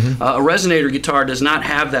across. Mm-hmm. A resonator guitar does not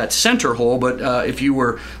have that center hole, but if you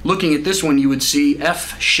were looking at this one, you would see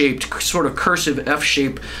F-shaped, sort of cursive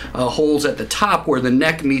F-shaped holes at the top where the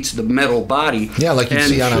neck meets the metal body. Yeah, like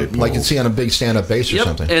you'd see on a big stand-up bass. Or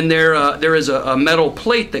something. And there is a metal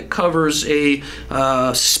plate that covers a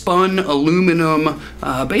spun aluminum,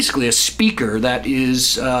 basically a speaker that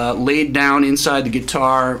is laid down inside the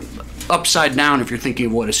guitar, upside down if you're thinking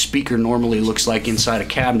of what a speaker normally looks like inside a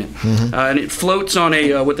cabinet. Mm-hmm. And it floats on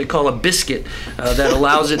a what they call a biscuit that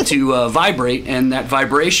allows it to vibrate, and that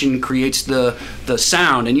vibration creates the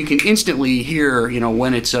sound, and you can instantly hear,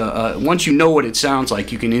 when it's once you know what it sounds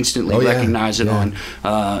like, you can instantly recognize it on,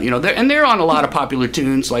 they're on a lot of popular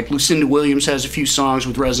tunes, like Lucinda Williams has a few songs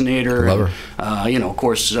with resonator. Love her. Of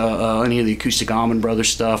course, any of the Acoustic Allman Brothers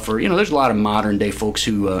stuff, or there's a lot of modern day folks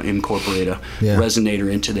who incorporate a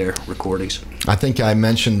resonator into their recordings. I think I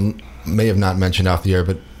may have not mentioned off the air,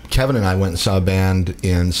 but Kevin and I went and saw a band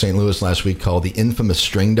in St. Louis last week called the Infamous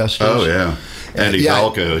String Dusters. Oh, yeah. Andy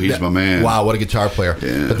Falco, he's my man. Wow, what a guitar player.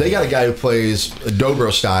 Yeah. But they got a guy who plays a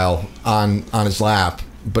dobro style on his lap,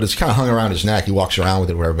 but it's kind of hung around his neck. He walks around with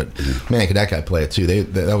it wherever. But man, could that guy play it too?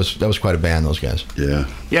 That was quite a band, those guys. Yeah.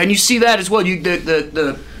 Yeah, and you see that as well.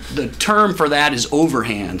 The term for that is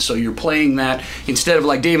overhand. So you're playing that instead of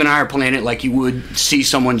like Dave and I are playing it like you would see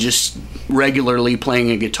someone just regularly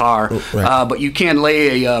playing a guitar. Right. But you can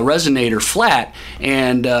lay a resonator flat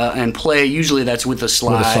and play. Usually that's with a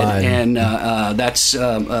slide. And that's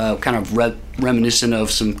kind of reminiscent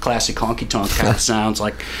of some classic honky-tonk kind of sounds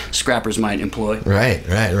like Scrappers might employ. Right.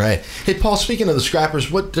 Hey, Paul, speaking of the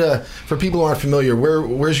Scrappers, what for people who aren't familiar,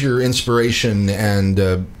 where's your inspiration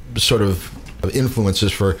and sort of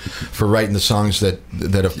influences for writing the songs that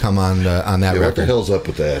have come on that record? What the hell's up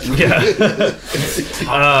with that?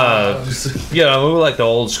 We like the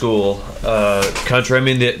old school country. I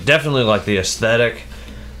mean, definitely like the aesthetic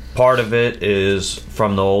part of it is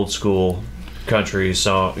from the old school country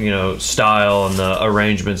song, style and the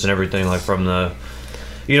arrangements and everything, like from the,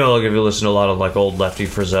 like if you listen to a lot of like old Lefty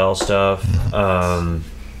Frizzell stuff,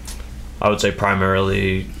 I would say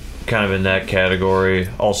primarily kind of in that category.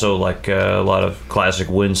 Also like a lot of classic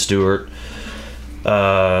Wynn Stewart,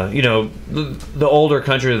 the older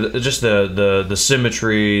country, just the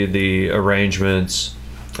symmetry, the arrangements,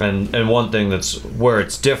 and one thing that's where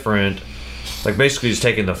it's different, like basically it's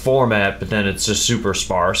taking the format, but then it's just super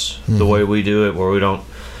sparse. Mm-hmm. The way we do it, where we don't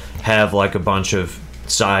have like a bunch of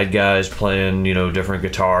side guys playing, different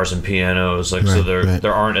guitars and pianos, like so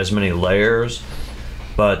there aren't as many layers.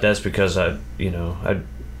 But that's because I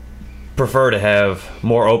prefer to have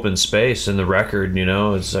more open space in the record.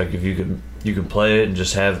 It's like if you can play it and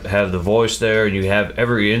just have the voice there, and you have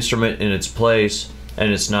every instrument in its place,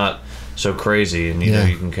 and it's not so crazy, and you know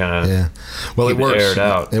you can kind of well, it works. Air it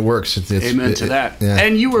out. It works. Amen to that. Yeah.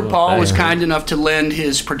 And you were Paul was kind enough to lend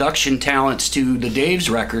his production talents to the Dave's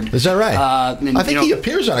record. Is that right? And, I think he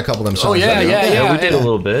appears on a couple of them songs. Oh yeah. We did a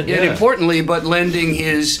little bit. And importantly, but lending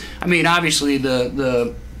his. I mean, obviously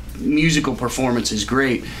the musical performance is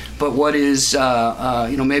great, but what is maybe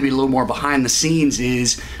a little more behind the scenes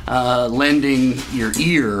is lending your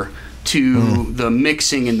ear to the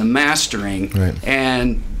mixing and the mastering, right.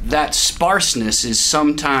 And that sparseness is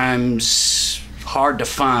sometimes hard to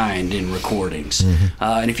find in recordings.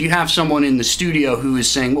 And if you have someone in the studio who is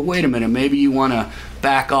saying, well, wait a minute, maybe you want to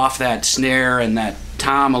back off that snare and that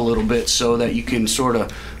tom a little bit so that you can sort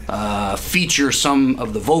of feature some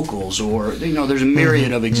of the vocals, or there's a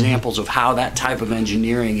myriad of examples of how that type of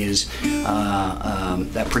engineering is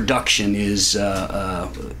that production is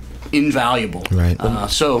invaluable. Right.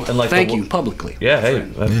 So like thank you publicly. Yeah.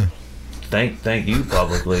 Hey. Thank you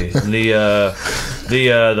publicly. The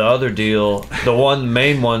other deal, the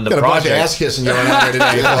main one, the got project. A bunch of ass kissing going on here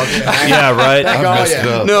today. Yeah, right.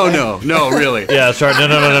 No, really. Yeah, that's right.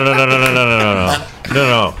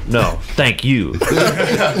 No. Thank you.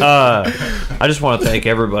 I just want to thank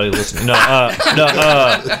everybody listening.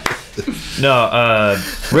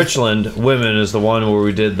 Richland Women is the one where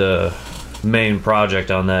we did the main project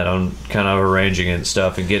on that, on kind of arranging it and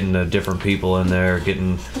stuff, and getting the different people in there,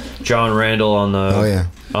 getting John Randall on the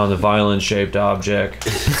on the violin-shaped object.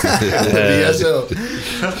 We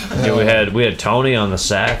had Tony on the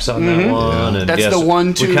sax on that one. And that's the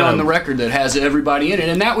one tune on the record that has everybody in it,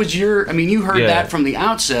 and that was you heard that from the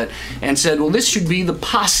outset and said, well, this should be the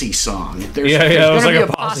posse song. There's going to be a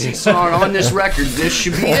posse song on this record. This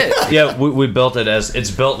should be it. Yeah, we built it as, it's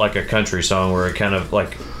built like a country song, where it kind of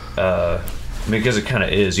like because it kind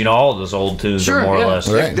of is. All of those old tunes are more or less.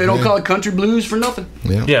 Right. They don't call it country blues for nothing.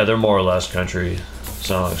 Yeah, they're more or less country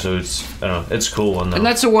songs. So it's cool one though. And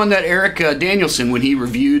that's the one that Eric Danielson, when he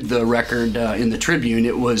reviewed the record in the Tribune,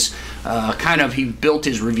 it was he built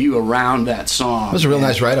his review around that song. It was a real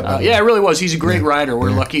nice write-up. Yeah, it really was. He's a great writer.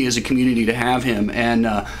 We're lucky as a community to have him, and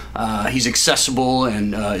he's accessible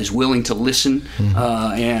and is willing to listen.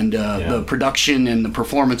 The production and the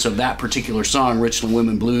performance of that particular song, Richland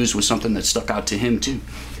Women Blues, was something that stuck out to him too.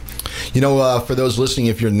 For those listening,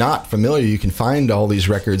 if you're not familiar, you can find all these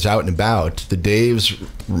records out and about. The Dave's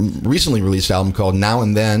recently released album called Now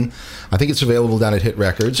and Then. I think it's available down at Hit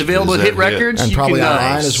Records. It's available at Hit Records. And probably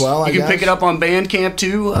online as well, You can pick it up on Bandcamp,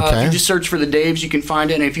 too. If you just search for the Daves, you can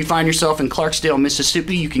find it. And if you find yourself in Clarksdale,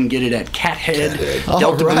 Mississippi, you can get it at Cathead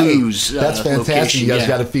Delta Blues. That's fantastic. Location. You guys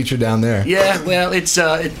got a feature down there. Yeah, well, it's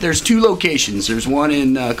there's two locations. There's one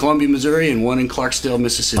in Columbia, Missouri, and one in Clarksdale,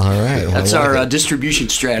 Mississippi. All right. Well, that's our distribution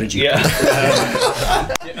strategy. Yeah.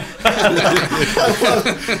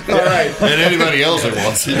 All right. And anybody else that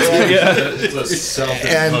wants it. It's a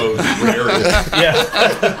self-imposed rarity.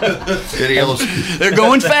 Any else? They're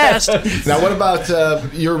going fast. Now, what about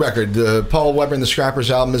your record? The Paul Weber and the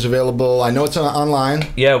Scrappers album is available. I know it's online.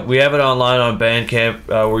 Yeah, we have it online on Bandcamp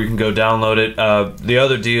where you can go download it. The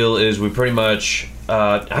other deal is we pretty much...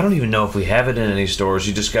 I don't even know if we have it in any stores.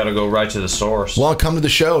 You just got to go right to the source. Well, come to the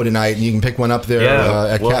show tonight, and you can pick one up there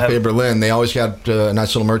at Cafe Berlin. They always got a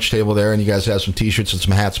nice little merch table there, and you guys have some T-shirts and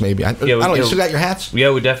some hats, maybe. I don't know. You still got your hats?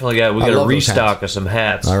 Yeah, we definitely got. We got a restock of some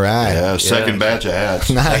hats. All right. Yeah, second batch of hats.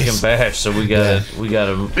 Nice. Second batch. So we got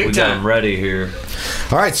them ready here.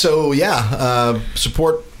 All right. So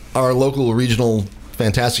support our local regional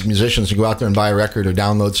fantastic musicians to go out there and buy a record or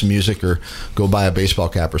download some music or go buy a baseball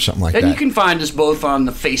cap or something like that. And you can find us both on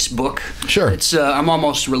the Facebook. Sure. It's I'm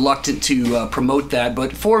almost reluctant to promote that,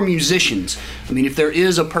 but for musicians, I mean, if there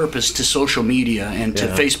is a purpose to social media and to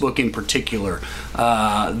Facebook in particular,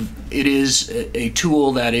 it is a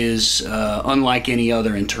tool that is unlike any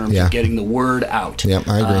other in terms of getting the word out. Yeah,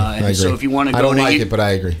 I agree. I agree. So if you want to go I don't like it, but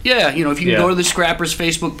I agree. Yeah, if you can go to the Scrappers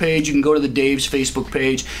Facebook page, you can go to the Dave's Facebook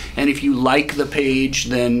page, and if you like the page,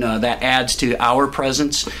 then that adds to our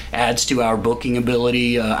presence, adds to our booking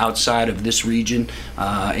ability outside of this region,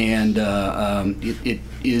 and it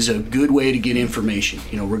is a good way to get information.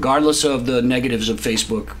 Regardless of the negatives of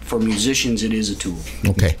Facebook, for musicians, it is a tool.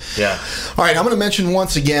 Okay. Yeah. All right, I'm going to mention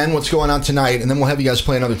once again what's going on tonight, and then we'll have you guys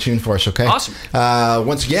play another tune for us, okay? Awesome.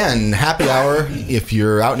 Once again, happy hour. If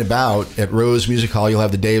you're out and about at Rose Music Hall, you'll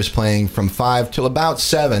have the Daves playing from 5 till about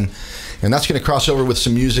 7. And that's going to cross over with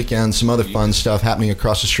some music and some other fun stuff happening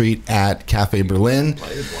across the street at Cafe Berlin,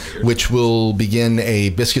 which will begin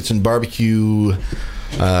a biscuits and barbecue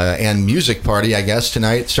and music party, I guess,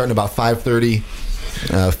 tonight, starting about 5:30.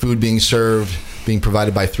 Food being served, being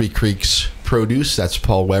provided by Three Creeks Produce. That's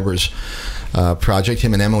Paul Weber's project.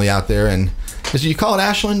 Him and Emily out there. And you call it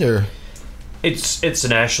Ashland or? It's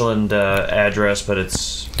an Ashland address, but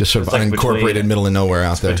it's just sort of like unincorporated middle of nowhere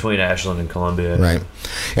out there. Between Ashland and Columbia. Right.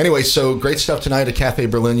 Anyway, so great stuff tonight at Cafe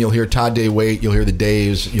Berlin. You'll hear Todd Day Waite, you'll hear the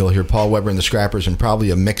Daves, you'll hear Paul Weber and the Scrappers, and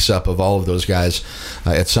probably a mix-up of all of those guys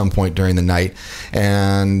at some point during the night.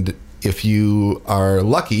 And if you are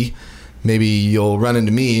lucky, maybe you'll run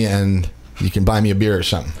into me and you can buy me a beer or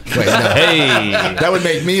something. Wait, no. Hey, that would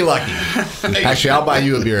make me lucky. Actually, I'll buy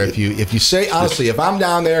you a beer if you say, honestly, if I'm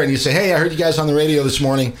down there and you say, hey, I heard you guys on the radio this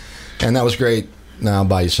morning and that was great, now I'll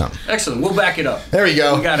buy you something. Excellent. We'll back it up. There you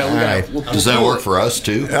go. We got it. Does that work for us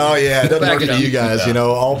too? Oh yeah, it doesn't work for you guys. You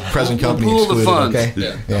know, all present company excluded. Okay.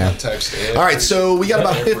 Yeah. All right, so we got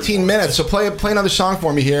about 15 minutes. So play another song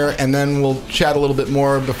for me here, and then we'll chat a little bit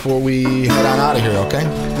more before we head on out of here. Okay.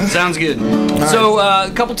 Sounds good. So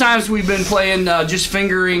a couple times we've been playing just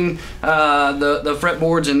fingering the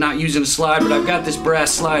fretboards and not using a slide, but I've got this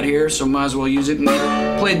brass slide here, so might as well use it. And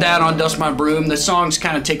played that on Dust My Broom. The songs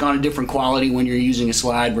kind of take on a different quality when you're using a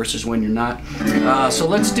slide versus when you're not. So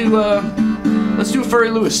let's do a Furry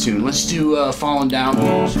Lewis tune. Let's do Falling Down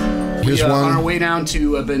Blues. Here's one. On our way down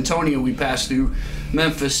to Bentonia, we passed through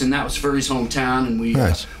Memphis, and that was Furry's hometown, and we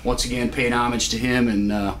once again paid homage to him and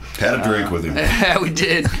had a drink with him. We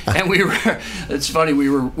did, and we were. It's funny. We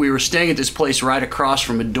were staying at this place right across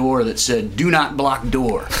from a door that said "Do not block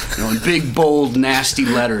door," in big, bold, nasty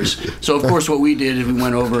letters. So of course, what we did is we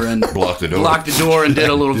went over and blocked the door, and did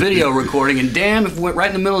a little video recording. And damn, if we went right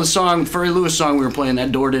in the middle of the song, Furry Lewis song we were playing,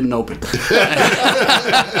 that door didn't open.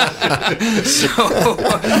 So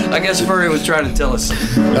I guess Furry was trying to tell us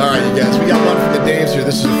something. All right, you guys, we got one from the Daves here.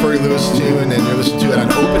 This is a Furry Lewis tune, and you're listening to it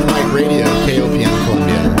on Open Mic Radio, KOPN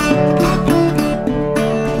Columbia.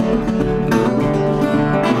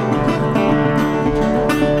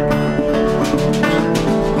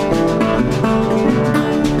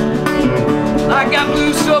 I got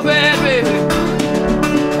blues so bad, baby,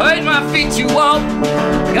 hurt my feet to walk.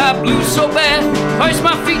 Got blues so bad, hurts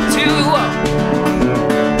my feet to walk.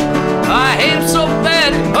 I hate them so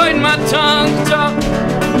bad, hurting my tongue to talk.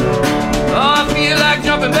 Oh, I feel like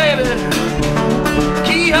jumping, baby.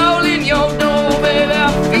 Keyhole in your door, baby. I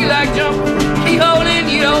feel like jumping. Keyhole in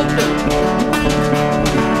your door.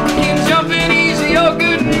 Keep jumping easy, your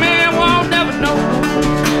good man won't never know.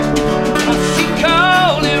 She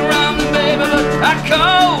called it rumbling, baby, but I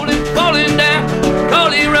called it falling down.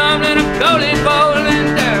 Called it rumbling, I called it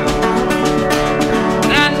falling down.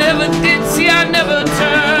 And I never did see, I never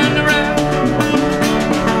turned around.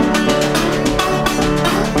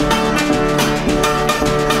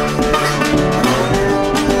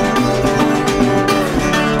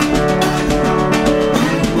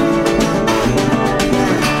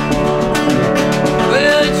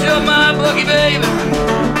 Baby,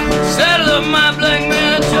 saddle up my black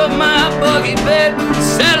man, jump my buggy, baby,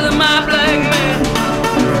 saddle up my black man.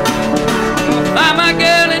 Gonna find my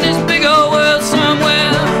girl in this big old world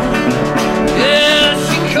somewhere. Yeah,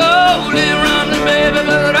 she called it rumbling, baby,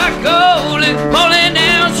 but I called it falling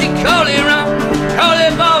down. She called it rumbling, called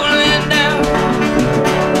it falling down.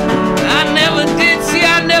 I never did see,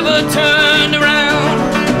 I never turned around.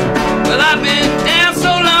 Well, I've been down so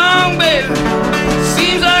long, baby.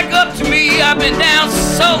 Seems like up to me. I've been down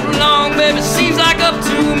so long, baby. Seems like up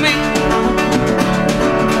to me.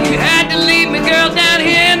 You had to leave me, girl, down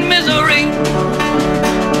here in misery.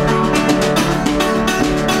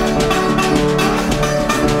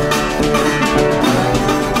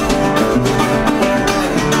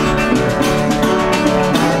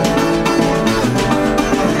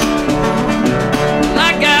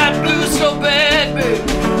 I got blues so bad, baby.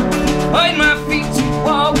 Hurt my feet to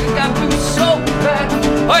walk. I got blues so bad.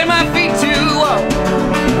 Hurt my feet to walk.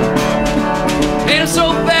 And it's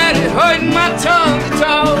so bad it hurting my tongue to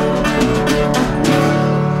talk.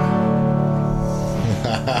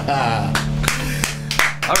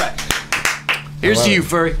 All right. Here's to you,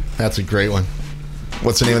 Furry. That's a great one.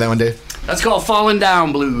 What's the name of that one, Dave? That's called Falling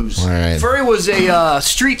Down Blues. All right. Furry was a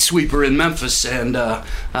street sweeper in Memphis, and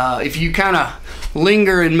if you kind of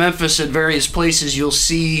linger in Memphis at various places, you'll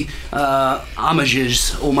see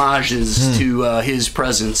homages to his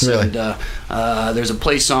presence. Really? And there's a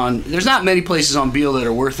place there's not many places on Beale that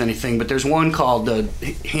are worth anything, but there's one called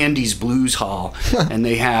Handy's Blues Hall, and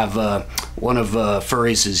they have one of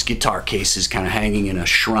Furry's guitar cases kind of hanging in a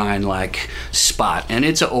shrine-like spot, and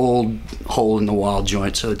it's an old hole-in-the-wall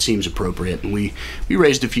joint, so it seems appropriate, and we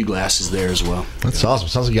raised a few glasses there as well. That's awesome.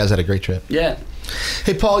 Sounds like you guys had a great trip. Yeah.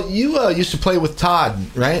 Hey, Paul, you used to play with Todd,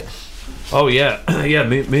 right? Oh, yeah. Yeah,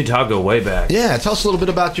 me and Todd go way back. Yeah, tell us a little bit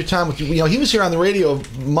about your time with you. You know, he was here on the radio a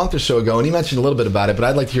month or so ago, and he mentioned a little bit about it, but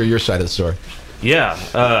I'd like to hear your side of the story. Yeah.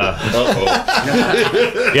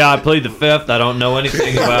 Yeah, I plead the fifth. I don't know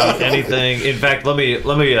anything about anything. In fact, let me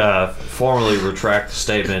formally retract the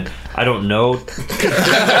statement. I don't know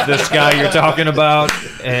this guy you're talking about,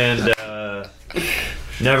 and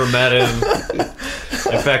never met him.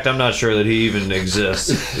 In fact, I'm not sure that he even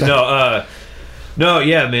exists. No,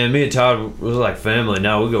 yeah, man. Me and Todd was like family.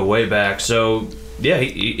 Now we go way back. So yeah,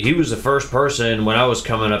 he was the first person when I was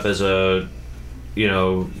coming up as a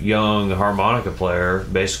young harmonica player.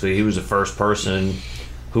 Basically, he was the first person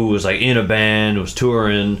who was like in a band, was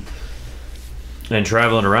touring and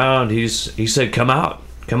traveling around. He said, come out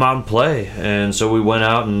and play. And so we went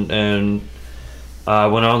out and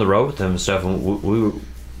went on the road with him and stuff. And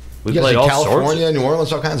we played all California, sorts. New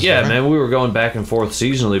Orleans, all kinds of stuff. Yeah, right? man, we were going back and forth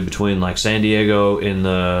seasonally between like San Diego in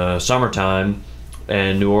the summertime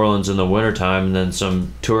and New Orleans in the wintertime, and then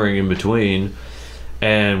some touring in between.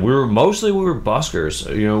 And we were buskers.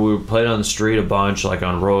 We played on the street a bunch, like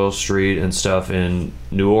on Royal Street and stuff in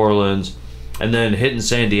New Orleans, and then hitting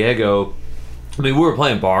San Diego. I mean, we were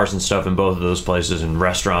playing bars and stuff in both of those places, and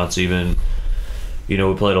restaurants even.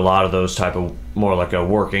 We played a lot of those type of more like a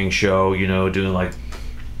working show. Doing like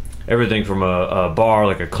everything from a bar,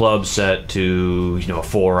 like a club set, to a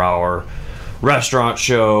 4-hour restaurant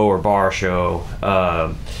show or bar show.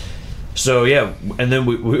 So yeah, and then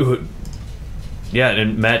we would. Yeah,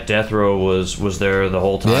 and Matt Deathrow was there the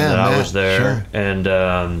whole time that I was there,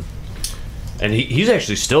 sure. and he's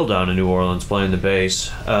actually still down in New Orleans playing the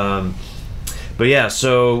bass. But yeah,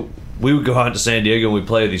 so we would go out to San Diego and we'd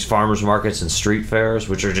play these farmers markets and street fairs,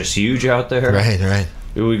 which are just huge out there. Right.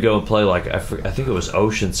 We would go and play like I think it was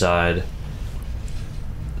Oceanside.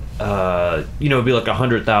 It'd be like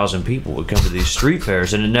 100,000 people would come to these street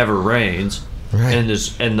fairs, and it never rains. Right.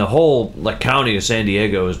 And the whole like county of San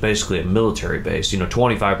Diego is basically a military base.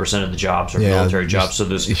 25% of the jobs are military jobs. So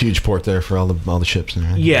there's a huge port there for all the ships.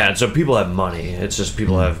 And yeah, and so people have money. It's just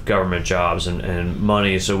people have government jobs and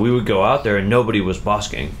money. So we would go out there and nobody was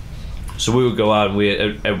busking. So we would go out and we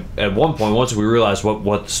at one point, once we realized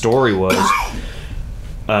what the story was,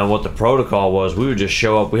 what the protocol was, we would just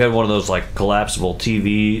show up. We had one of those like collapsible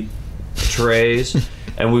TV trays,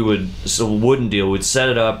 and wooden deal. We'd set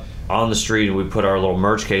it up on the street and we'd put our little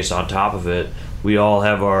merch case on top of it. We'd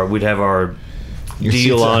have our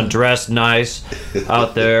deal on, dressed nice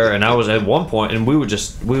out there, and I was at one point, and we would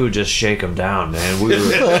just shake them down, man.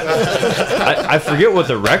 I forget what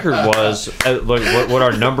the record was, like what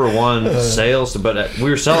our number one sales, but we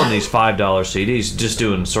were selling these $5 CDs, just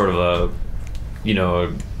doing sort of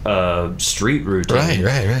a street routine.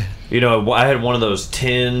 Right. I had one of those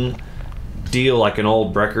tin deal, like an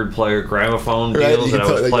old record player gramophone deals that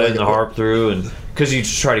I was playing the harp through, and because you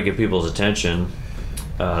just try to get people's attention.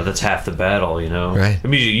 That's half the battle, Right. I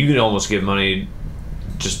mean, you can almost get money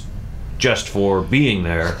just for being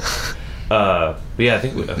there. But yeah, I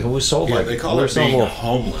think we sold they call it being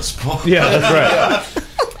homeless. Yeah, that's right.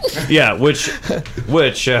 Yeah, which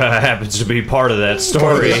happens to be part of that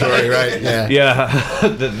story. Right? Yeah. Yeah,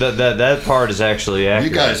 that part is actually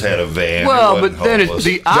accurate. You guys had a van. Well, but then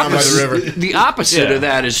the opposite. the opposite of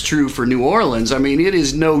that is true for New Orleans. I mean, it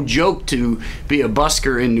is no joke to be a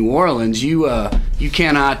busker in New Orleans. You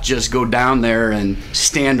cannot just go down there and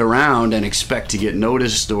stand around and expect to get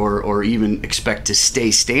noticed or even expect to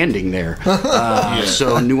stay standing there.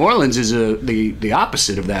 So New Orleans is the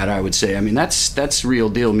opposite of that, I would say. I mean, that's real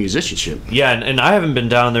deal musicianship. Yeah, and I haven't been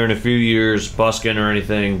down there in a few years busking or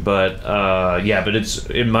anything, but but it's,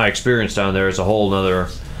 in my experience down there, it's a whole nother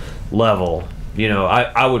level.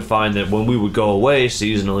 I would find that when we would go away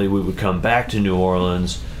seasonally, we would come back to New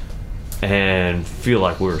Orleans and feel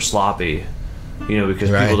like we were sloppy. Because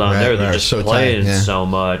people down there, they're just so playing so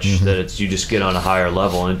much that you just get on a higher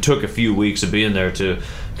level. And it took a few weeks of being there to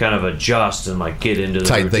kind of adjust and like get into the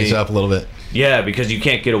tighten routine. Things up a little bit. Yeah, because you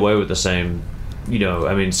can't get away with the same.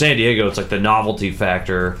 I mean, San Diego, it's like the novelty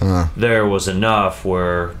factor there was enough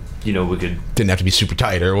where we didn't have to be super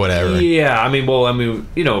tight or whatever. Yeah, it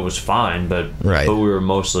was fine, but we were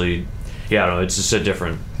mostly, it's just a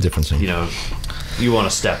different thing. You want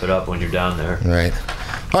to step it up when you're down there, right?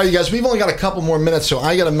 All right, you guys, we've only got a couple more minutes, so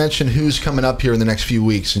I got to mention who's coming up here in the next few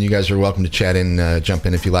weeks, and you guys are welcome to chat in, jump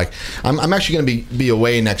in if you like. I'm actually going to be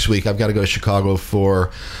away next week. I've got to go to Chicago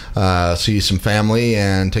for see some family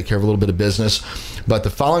and take care of a little bit of business. But the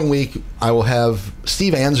following week, I will have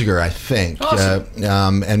Steve Anziger, I think,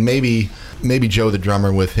 awesome. And maybe Joe the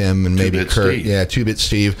drummer with him, and maybe Kurt. Steve. Yeah, 2-Bit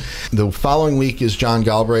Steve. The following week is John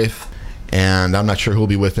Galbraith, and I'm not sure who'll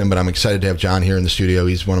be with him, but I'm excited to have John here in the studio.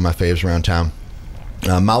 He's one of my faves around town.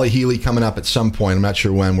 Molly Healy coming up at some point. I'm not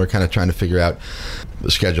sure when. We're kind of trying to figure out the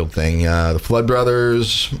scheduled thing. The Flood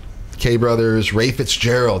Brothers, K Brothers, Ray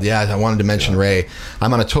Fitzgerald. Yeah, I wanted to mention Ray.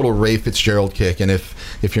 I'm on a total Ray Fitzgerald kick, and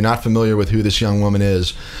if you're not familiar with who this young woman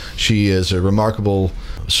is, she is a remarkable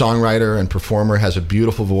songwriter and performer, has a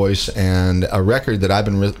beautiful voice, and a record that I've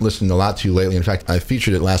been listening a lot to lately. In fact, I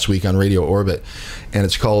featured it last week on Radio Orbit, and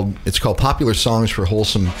it's called Popular Songs for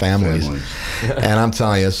Wholesome Families. And I'm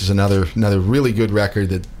telling you, this is another really good record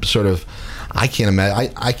that sort of, I can't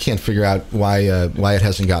imagine. I can't figure out why it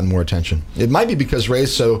hasn't gotten more attention. It might be because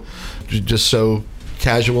Ray's so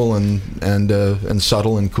casual and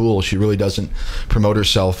subtle and cool. She really doesn't promote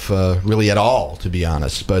herself really at all, to be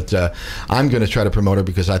honest. But I'm going to try to promote her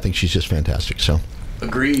because I think she's just fantastic. So.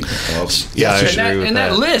 Agreed. And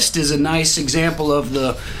that list is a nice example of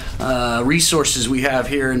the resources we have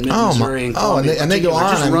here in Missouri and Columbia. And they go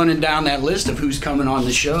on. Just running down that list of who's coming on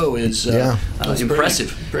the show is impressive.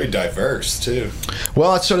 Very diverse too.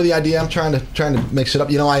 Well, that's sort of the idea. I'm trying to mix it up.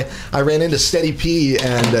 I ran into Steady P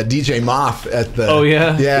and DJ Moff at the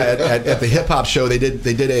at the hip hop show. They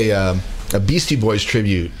did a Beastie Boys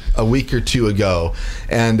tribute a week or two ago,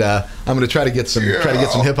 and I'm going to try to get some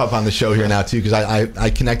hip hop on the show here now too, because I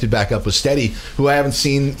connected back up with Steady, who I haven't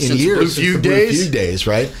seen in since years. Blue Few days,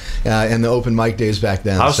 right? And the open mic days back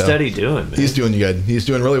then. How's Steady doing, man? He's doing good. He's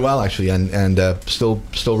doing really well actually, and still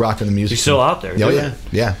rocking the music. He's still out there.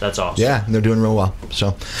 Yeah. That's awesome. Yeah, and they're doing real well.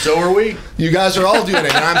 So are we. You guys are all doing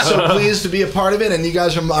it, and I'm so pleased to be a part of it. And you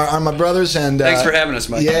guys are my brothers. And thanks for having us,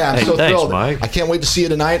 Mike. Yeah, I'm so thrilled. Mike. I can't wait to see you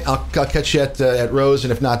tonight. I'll catch you at Rose,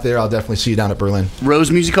 and if not there, I'll definitely see you down at Berlin. Rose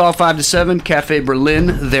Music Hall 5 to 7, Cafe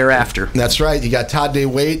Berlin thereafter. That's right. You got Todd Day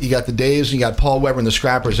Waite, you got the Daves, and you got Paul Weber and the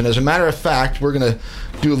Scrappers. And as a matter of fact, we're going to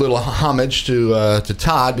do a little homage to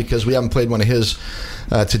Todd, because we haven't played one of his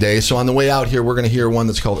today. So on the way out here, we're going to hear one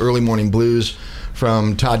that's called Early Morning Blues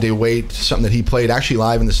from Todd Day Waite, something that he played actually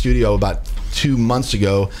live in the studio about 2 months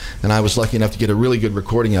ago, and I was lucky enough to get a really good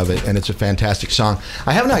recording of it, and it's a fantastic song.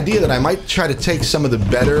 I have an idea that I might try to take some of the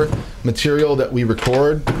better material that we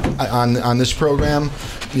record on this program,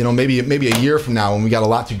 maybe a year from now when we got a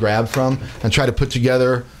lot to grab from, and try to put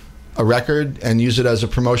together a record and use it as a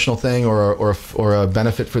promotional thing or a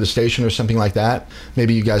benefit for the station or something like that.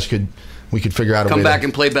 Maybe you guys we could figure out a way come back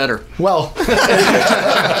and play better. Well,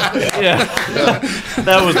 that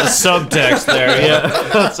was the subtext there.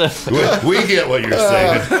 Yeah, we get what you're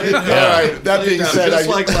saying. All right. That being said, just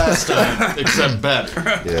like last time, except better.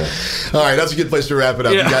 Yeah. All right, that's a good place to wrap it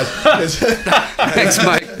up, you guys. Thanks,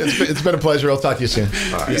 Mike. It's been a pleasure. I'll talk to you soon.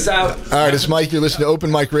 Peace out. All right, it's Mike. You're listening to Open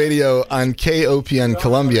Mic Radio on KOPN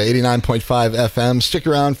Columbia, 89.5 FM. Stick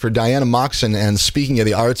around for Diana Moxon and Speaking of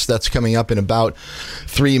the Arts. That's coming up in about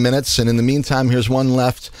 3 minutes. And in the meantime, here's one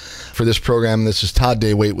left for this program. This is Todd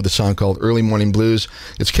Day Waite with a song called Early Morning Blues.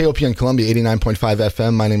 It's KOPN Columbia, 89.5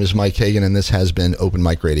 FM. My name is Mike Hagan, and this has been Open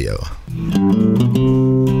Mic Radio.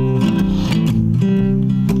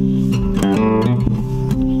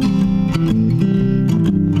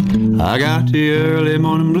 I got the early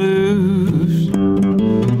morning blues.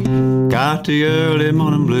 Got the early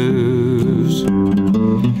morning blues.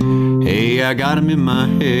 Hey, I got 'em in my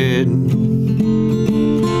head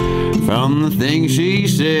from the things she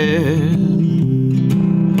said.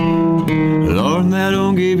 Lord, that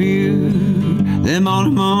don't give you them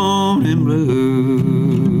morning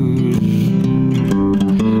blues.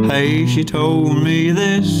 Hey, she told me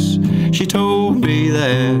this, she told me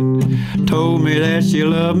that, told me that she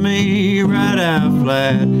loved me right out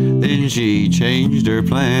flat. Then she changed her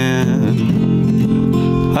plan.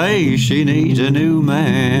 Hey, she needs a new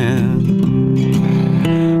man.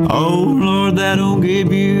 Oh Lord, that don't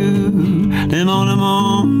give you them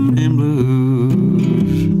morning blues.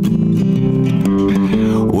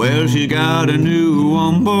 Well, she got a new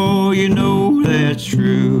one, boy, you know that's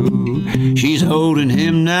true. She's holding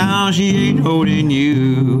him now, she ain't holding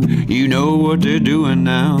you. You know what they're doing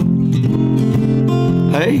now.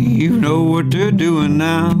 Hey, you know what they're doing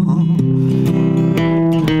now.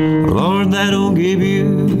 Lord, that don't give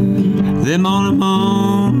you them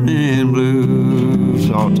morning blues.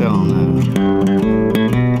 I'll tell them that.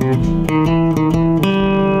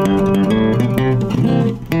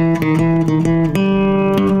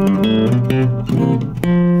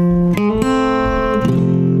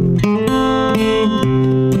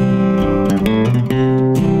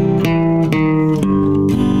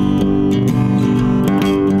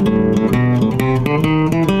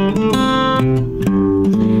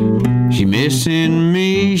 Missing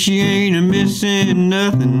me, she ain't a missing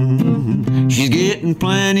nothing. She's getting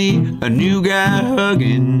plenty, a new guy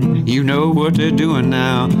hugging. You know what they're doing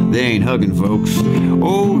now. They ain't hugging, folks.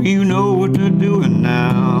 Oh, you know what they're doing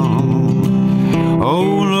now. Oh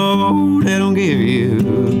Lord, they don't give you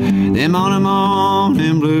them on the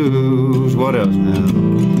morning blues. What else now?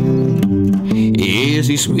 Is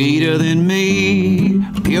he sweeter than me?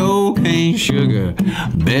 Pure cane sugar.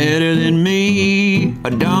 Better than me? A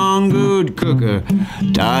darn good cooker.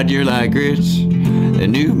 Todd, you're like grits. The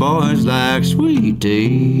new boys like sweet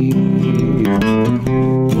tea.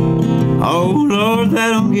 Oh Lord, that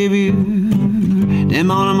don't give you them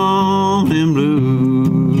on the morning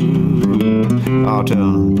blues. I'll tell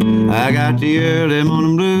them I got the early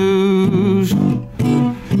morning blues.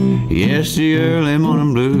 Yes, the early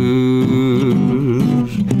morning blues.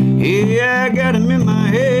 Yeah, I got them in my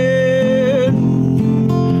head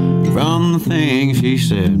from the things she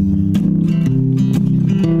said.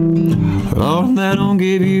 Lord, that don't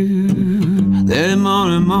give you them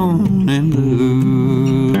on the morning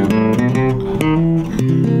blues.